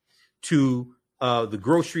Till to the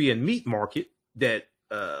grocery and meat market that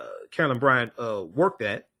Carolyn Bryant worked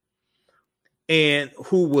at, and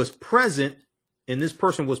who was present, and this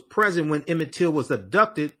person was present when Emmett Till was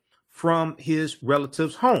abducted from his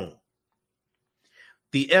relative's home.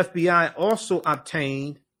 The FBI also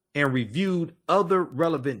obtained and reviewed other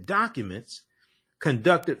relevant documents,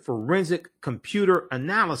 conducted forensic computer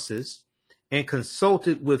analysis, and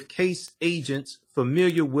consulted with case agents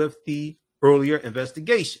familiar with the earlier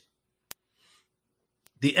investigation.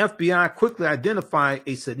 The FBI quickly identified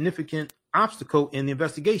a significant obstacle in the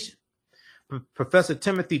investigation. Professor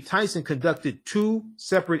Timothy Tyson conducted 2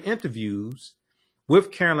 separate interviews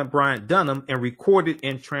with Carolyn Bryant Dunham and recorded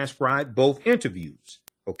and transcribed both interviews.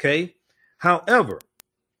 Okay, However,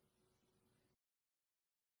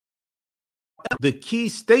 the key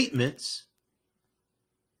statements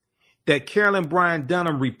that Carolyn Bryant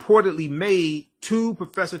Dunham reportedly made to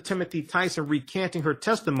Professor Timothy Tyson recanting her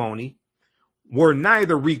testimony were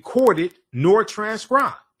neither recorded nor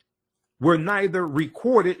transcribed.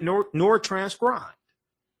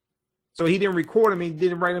 So he didn't record them, he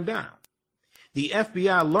didn't write them down. The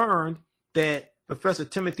FBI learned that Professor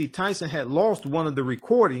Timothy Tyson had lost one of the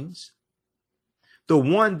recordings, the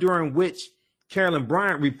one during which Carolyn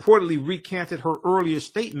Bryant reportedly recanted her earlier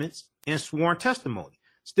statements and sworn testimony.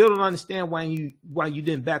 Still don't understand why you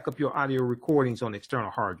didn't back up your audio recordings on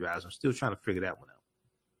external hard drives. I'm still trying to figure that one out.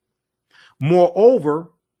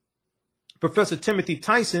 Moreover, Professor Timothy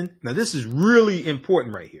Tyson, now this is really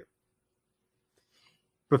important right here.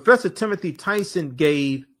 Professor Timothy Tyson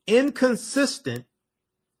gave inconsistent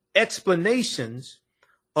explanations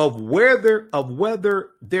of whether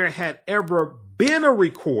there had ever been a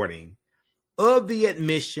recording of the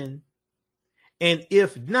admission, and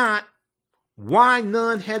if not, why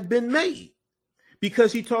none had been made.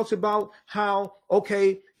 Because he talks about how,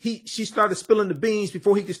 she started spilling the beans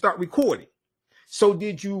before he could start recording. So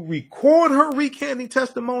did you record her recanting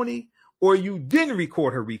testimony, or you didn't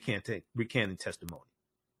record her recanting testimony?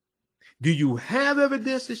 Do you have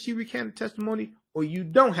evidence that she recanted testimony, or you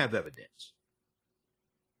don't have evidence?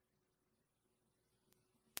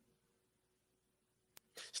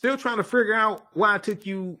 Still trying to figure out why it took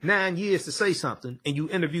you 9 years to say something, and you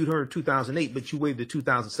interviewed her in 2008, but you waited to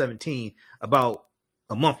 2017, about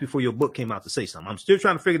a month before your book came out, to say something. I'm still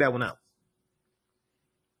trying to figure that one out.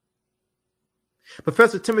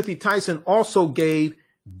 Professor Timothy Tyson also gave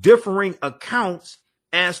differing accounts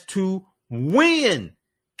as to when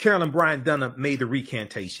Carolyn Bryant Dunham made the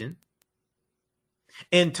recantation.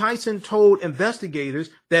 And Tyson told investigators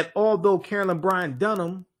that although Carolyn Bryant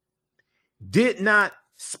Dunham did not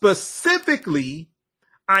specifically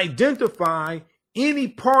identify any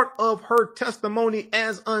part of her testimony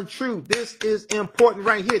as untrue. This is important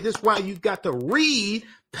right here. This is why you got to read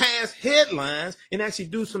past headlines and actually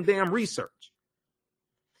do some damn research.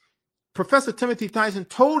 Professor Timothy Tyson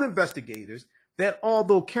told investigators that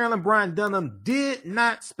although Carolyn Bryant Dunham did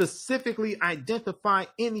not specifically identify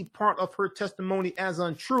any part of her testimony as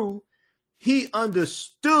untrue, he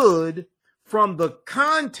understood from the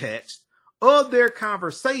context of their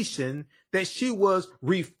conversation that she was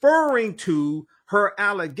referring to her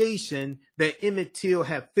allegation that Emmett Till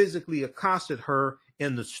had physically accosted her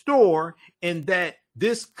in the store, and that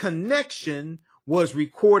this connection was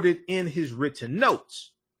recorded in his written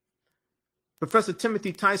notes. Professor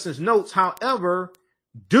Timothy Tyson's notes, however,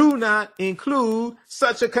 do not include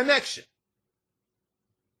such a connection.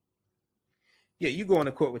 Yeah, you go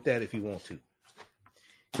into court with that if you want to.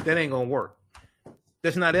 That ain't going to work.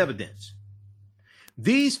 That's not evidence.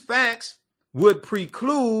 These facts would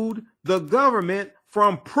preclude the government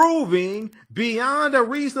from proving beyond a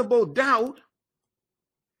reasonable doubt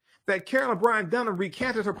that Carolyn Bryant Dunham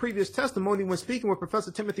recanted her previous testimony when speaking with Professor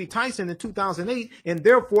Timothy Tyson in 2008, and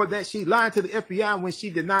therefore that she lied to the FBI when she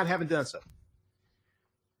did not have done so.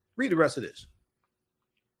 Read the rest of this.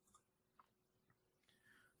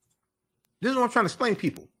 This is what I'm trying to explain to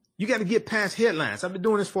people. You got to get past headlines. I've been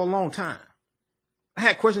doing this for a long time. I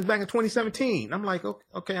had questions back in 2017. I'm like,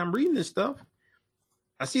 okay, I'm reading this stuff.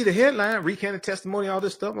 I see the headline, recanted testimony, all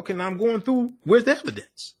this stuff. Okay, now I'm going through, where's the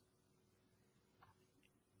evidence?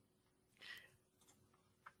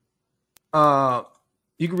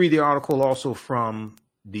 You can read the article also from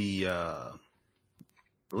the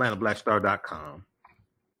AtlantaBlackStar.com.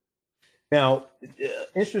 Now,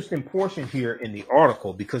 interesting portion here in the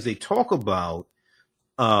article, because they talk about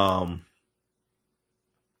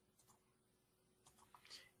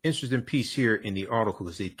interesting piece here in the article,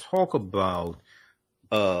 because they talk about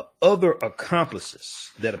other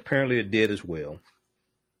accomplices that apparently are dead as well.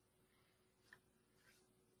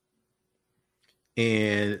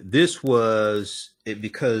 And this was it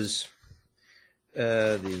because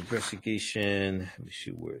the investigation, let me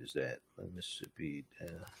see, where is that? Mississippi.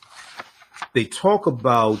 They talk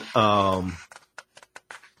about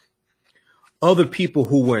other people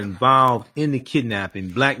who were involved in the kidnapping.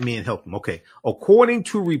 Black men helped them. Okay. According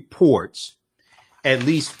to reports, at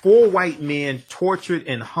least 4 white men tortured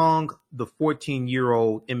and hung the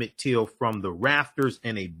 14-year-old Emmett Till from the rafters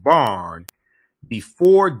in a barn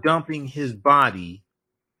before dumping his body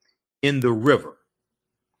in the river.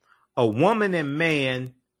 A woman and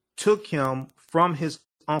man took him from his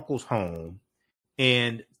uncle's home,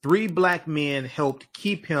 and 3 black men helped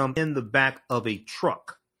keep him in the back of a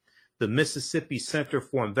truck, the Mississippi Center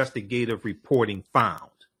for Investigative Reporting found.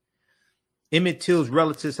 Emmett Till's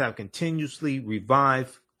relatives have continuously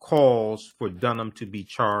revived calls for Dunham to be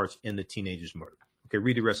charged in the teenager's murder. Okay,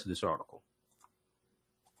 read the rest of this article.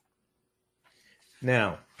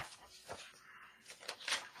 Now,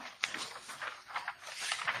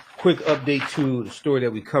 quick update to the story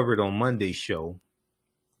that we covered on Monday's show.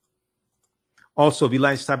 Also, if you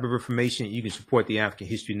like this type of information, you can support the African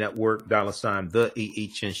History Network, $the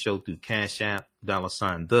AHN Show through Cash App, $the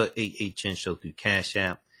AHN Show through Cash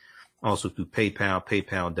App, also through PayPal,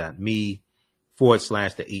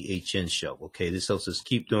 paypal.me/the AHN Show. Okay, this helps us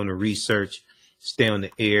keep doing the research, stay on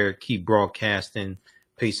the air, keep broadcasting,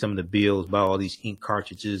 pay some of the bills, buy all these ink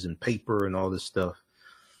cartridges and paper and all this stuff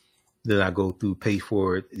that I go through, pay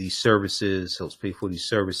for these services, helps pay for these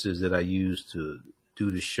services that I use to do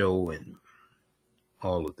the show and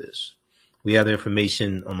all of this. We have the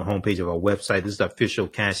information on the homepage of our website. This is the official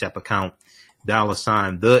Cash App account, $the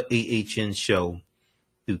AHN Show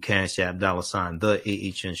through Cash App, $the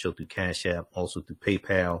AHN Show through Cash App, also through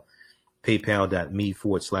PayPal,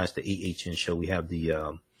 paypal.me/the AHN Show. We have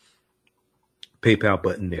the PayPal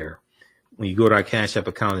button there. When you go to our Cash App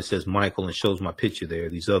account, it says Michael and shows my picture there.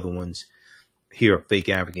 These other ones here are fake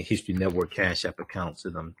African History Network Cash App accounts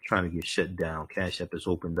that I'm trying to get shut down. Cash App has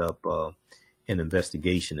opened up an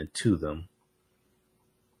investigation into them.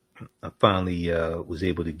 I finally was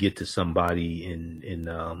able to get to somebody in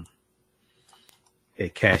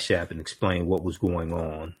at Cash App and explain what was going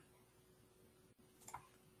on.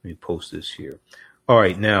 Let me post this here. All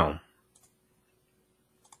right, now,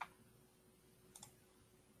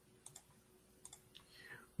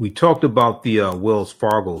 we talked about the Wells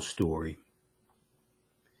Fargo story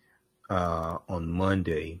on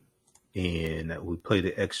Monday, and we played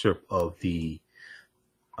an excerpt of the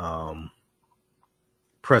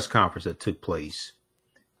press conference that took place.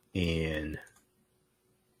 And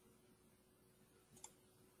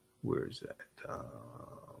where is that?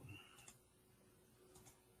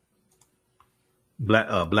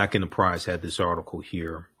 Black Enterprise had this article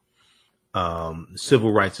here.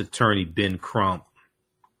 Civil rights attorney Ben Crump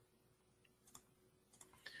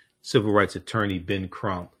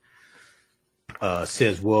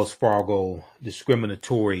says Wells Fargo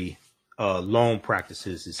discriminatory loan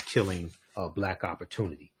practices is killing black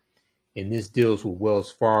opportunity. And this deals with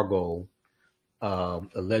Wells Fargo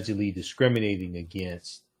allegedly discriminating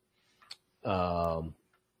against African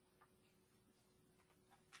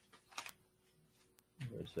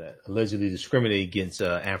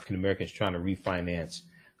Americans trying to refinance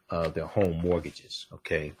their home mortgages.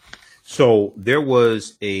 Okay. So there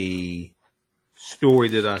was a story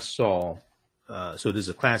that I saw. So there's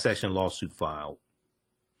a class action lawsuit filed.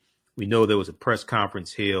 We know there was a press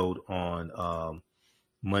conference held on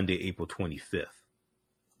Monday, April 25th.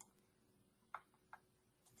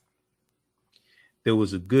 There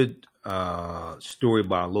was a good story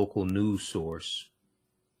by a local news source,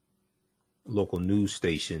 local news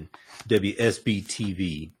station, WSB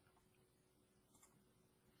TV,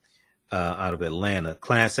 out of Atlanta.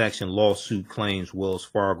 Class action lawsuit claims Wells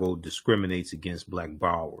Fargo discriminates against black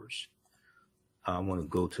borrowers. I want to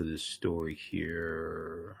go to this story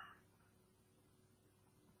here.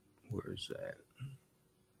 Where is that?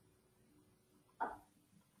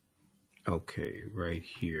 Okay, right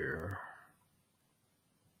here.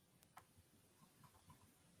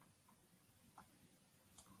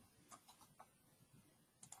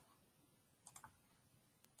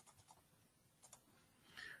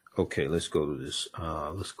 Okay, let's go to this.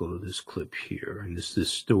 Let's go to this clip here, and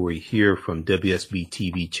this story here from WSB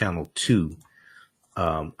TV Channel 2,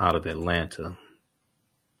 out of Atlanta.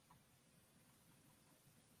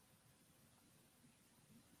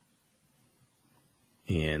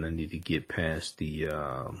 And I need to get past the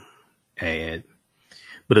ad.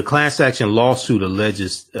 But a class action lawsuit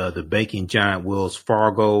alleges the banking giant Wells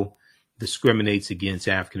Fargo discriminates against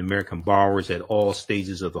African American borrowers at all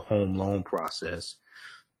stages of the home loan process.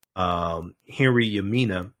 Henry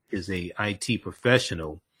Yamina is a IT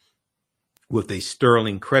professional with a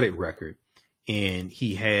sterling credit record, and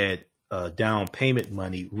he had down payment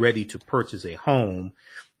money ready to purchase a home,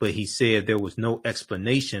 but he said there was no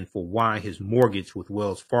explanation for why his mortgage with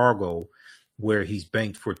Wells Fargo, where he's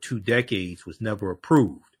banked for 2 decades, was never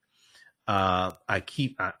approved. I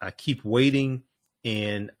keep waiting,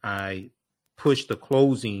 and I pushed the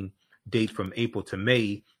closing date from April to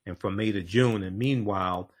May and from May to June, and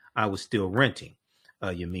meanwhile, I was still renting,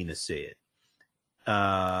 Yamina said.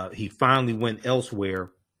 He finally went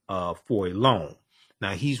elsewhere for a loan.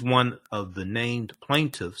 Now, he's one of the named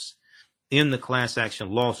plaintiffs in the class action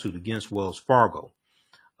lawsuit against Wells Fargo.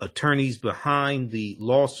 Attorneys behind the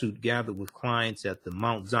lawsuit gathered with clients at the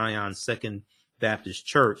Mount Zion Second Baptist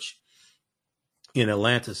Church in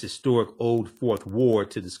Atlanta's historic Old Fourth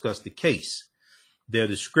Ward to discuss the case. They're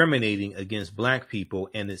discriminating against black people,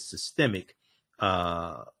 and it's systemic,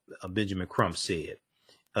 Benjamin Crump said.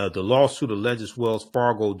 The lawsuit alleges Wells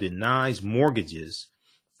Fargo denies mortgages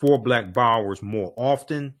for black borrowers more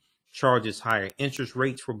often, charges higher interest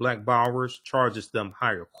rates for black borrowers, charges them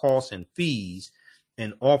higher costs and fees,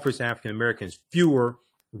 and offers African Americans fewer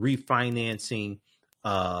refinancing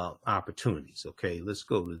opportunities. Okay, let's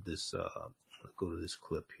go to this. Let's go to this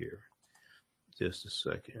clip here. Just a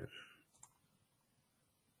second.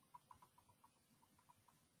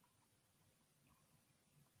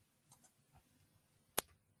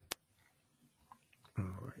 All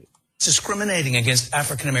right. Discriminating against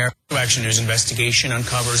African American. Action News investigation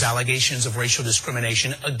uncovers allegations of racial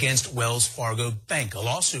discrimination against Wells Fargo Bank. A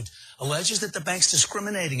lawsuit alleges that the bank's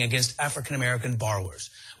discriminating against African American borrowers.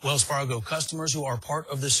 Wells Fargo customers who are part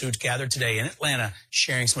of the suit gathered today in Atlanta,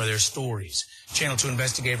 sharing some of their stories. Channel 2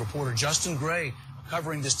 investigative reporter Justin Gray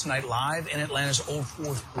covering this tonight live in Atlanta's Old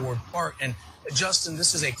Fourth Ward Park. And Justin,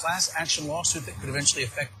 this is a class action lawsuit that could eventually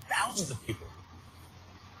affect thousands of people.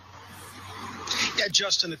 Yeah,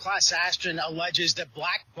 Justin, the class action alleges that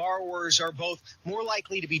black borrowers are both more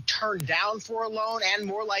likely to be turned down for a loan and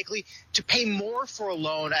more likely to pay more for a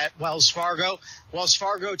loan at Wells Fargo. Wells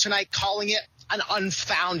Fargo tonight calling it an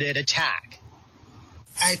unfounded attack.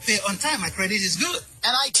 I pay on time. My credit is good.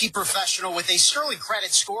 An IT professional with a sterling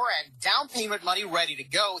credit score and down payment money ready to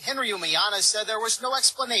go, Henry Umayana, said there was no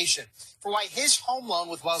explanation for why his home loan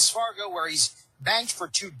with Wells Fargo, where he's banked for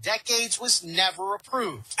 2 decades, was never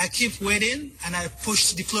approved. I keep waiting, and I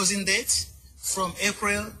pushed the closing dates from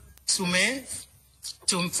April to May,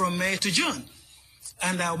 from May to June.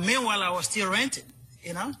 And meanwhile, I was still renting,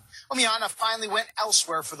 you know. Umayana finally went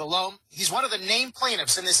elsewhere for the loan. He's one of the named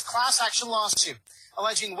plaintiffs in this class action lawsuit,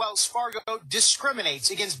 alleging Wells Fargo discriminates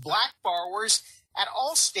against black borrowers at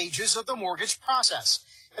all stages of the mortgage process.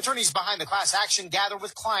 Attorneys behind the class action gathered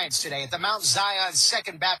with clients today at the Mount Zion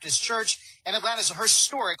Second Baptist Church in Atlanta's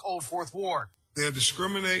historic Old Fourth Ward. They're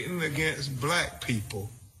discriminating against black people,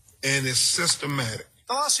 and it's systematic.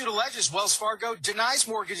 The lawsuit alleges Wells Fargo denies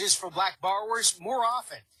mortgages for black borrowers more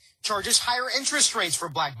often, charges higher interest rates for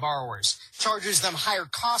black borrowers, charges them higher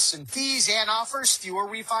costs and fees, and offers fewer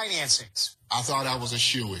refinancings. I thought I was a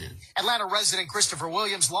shoo-in. Atlanta resident Christopher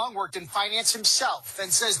Williams long worked in finance himself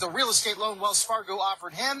and says the real estate loan Wells Fargo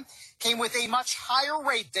offered him came with a much higher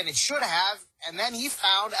rate than it should have, and then he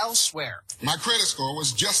found elsewhere. My credit score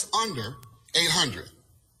was just under 800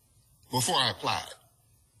 before I applied.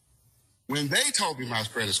 When they told me my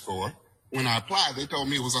credit score, when I applied, they told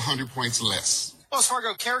me it was 100 points less. Wells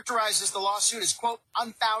Fargo characterizes the lawsuit as, quote,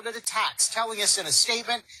 unfounded attacks, telling us in a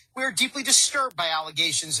statement, we are deeply disturbed by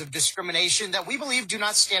allegations of discrimination that we believe do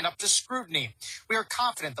not stand up to scrutiny. We are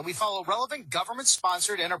confident that we follow relevant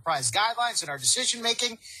government-sponsored enterprise guidelines in our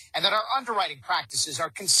decision-making and that our underwriting practices are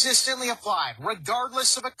consistently applied,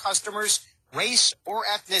 regardless of a customer's race or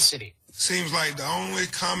ethnicity. Seems like the only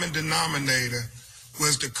common denominator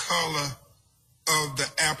was the color of the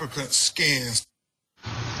applicant's skin.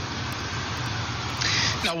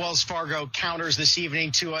 Now, Wells Fargo counters this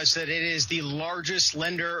evening to us that it is the largest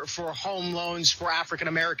lender for home loans for African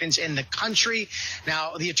Americans in the country.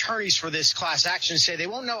 Now, the attorneys for this class action say they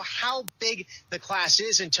won't know how big the class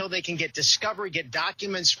is until they can get discovery, get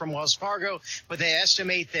documents from Wells Fargo, but they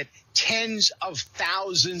estimate that tens of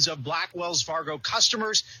thousands of black Wells Fargo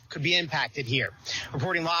customers could be impacted here.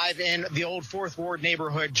 Reporting live in the Old Fourth Ward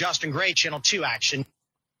neighborhood, Justin Gray, Channel 2 Action.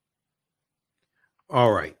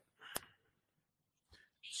 All right.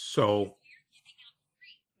 So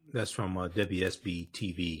that's from WSB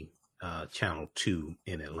TV, Channel 2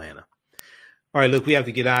 in Atlanta. All right, look, we have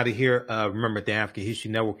to get out of here. Remember, at the African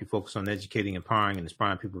History Network, we focus on educating, empowering, and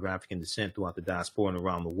inspiring people of African descent throughout the diaspora and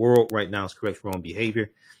around the world. Right now, it's correct wrong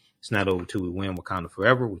behavior. It's not over till we win. Wakanda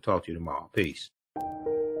forever. We'll talk to you tomorrow. Peace.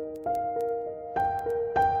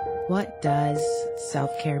 What does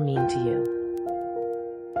self-care mean to you?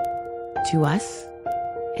 To us,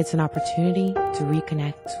 it's an opportunity to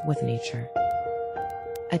reconnect with nature.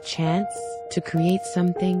 A chance to create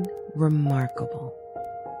something remarkable.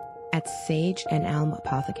 At Sage and Elm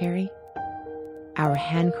Apothecary, our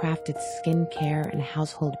handcrafted skincare and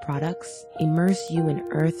household products immerse you in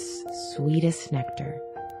Earth's sweetest nectar,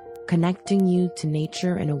 connecting you to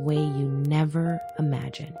nature in a way you never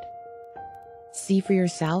imagined. See for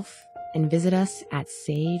yourself and visit us at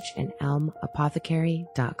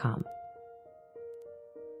sageandelmapothecary.com.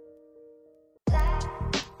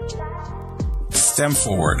 STEM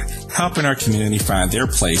Forward, helping our community find their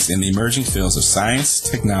place in the emerging fields of science,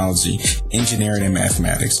 technology, engineering, and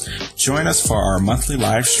mathematics. Join us for our monthly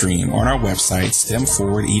live stream on our website,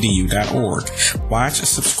 stemforwardedu.org. Watch,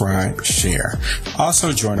 subscribe, share.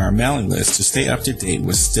 Also join our mailing list to stay up to date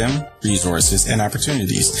with STEM resources and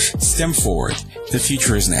opportunities. STEM Forward, the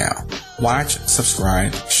future is now. Watch,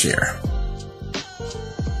 subscribe, share.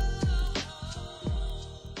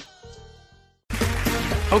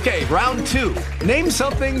 Okay, round two. Name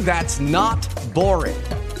something that's not boring.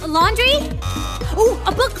 A laundry? Ooh, a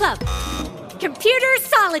book club. Computer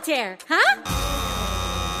solitaire, huh?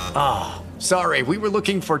 Ah, sorry, we were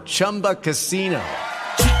looking for Chumba Casino.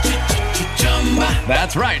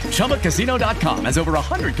 That's right, ChumbaCasino.com has over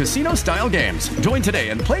 100 casino-style games. Join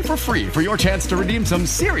today and play for free for your chance to redeem some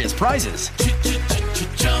serious prizes.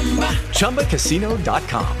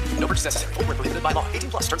 ChumbaCasino.com. No purchase necessary. Void where prohibited by law.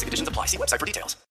 18+ terms and conditions apply. See website for details.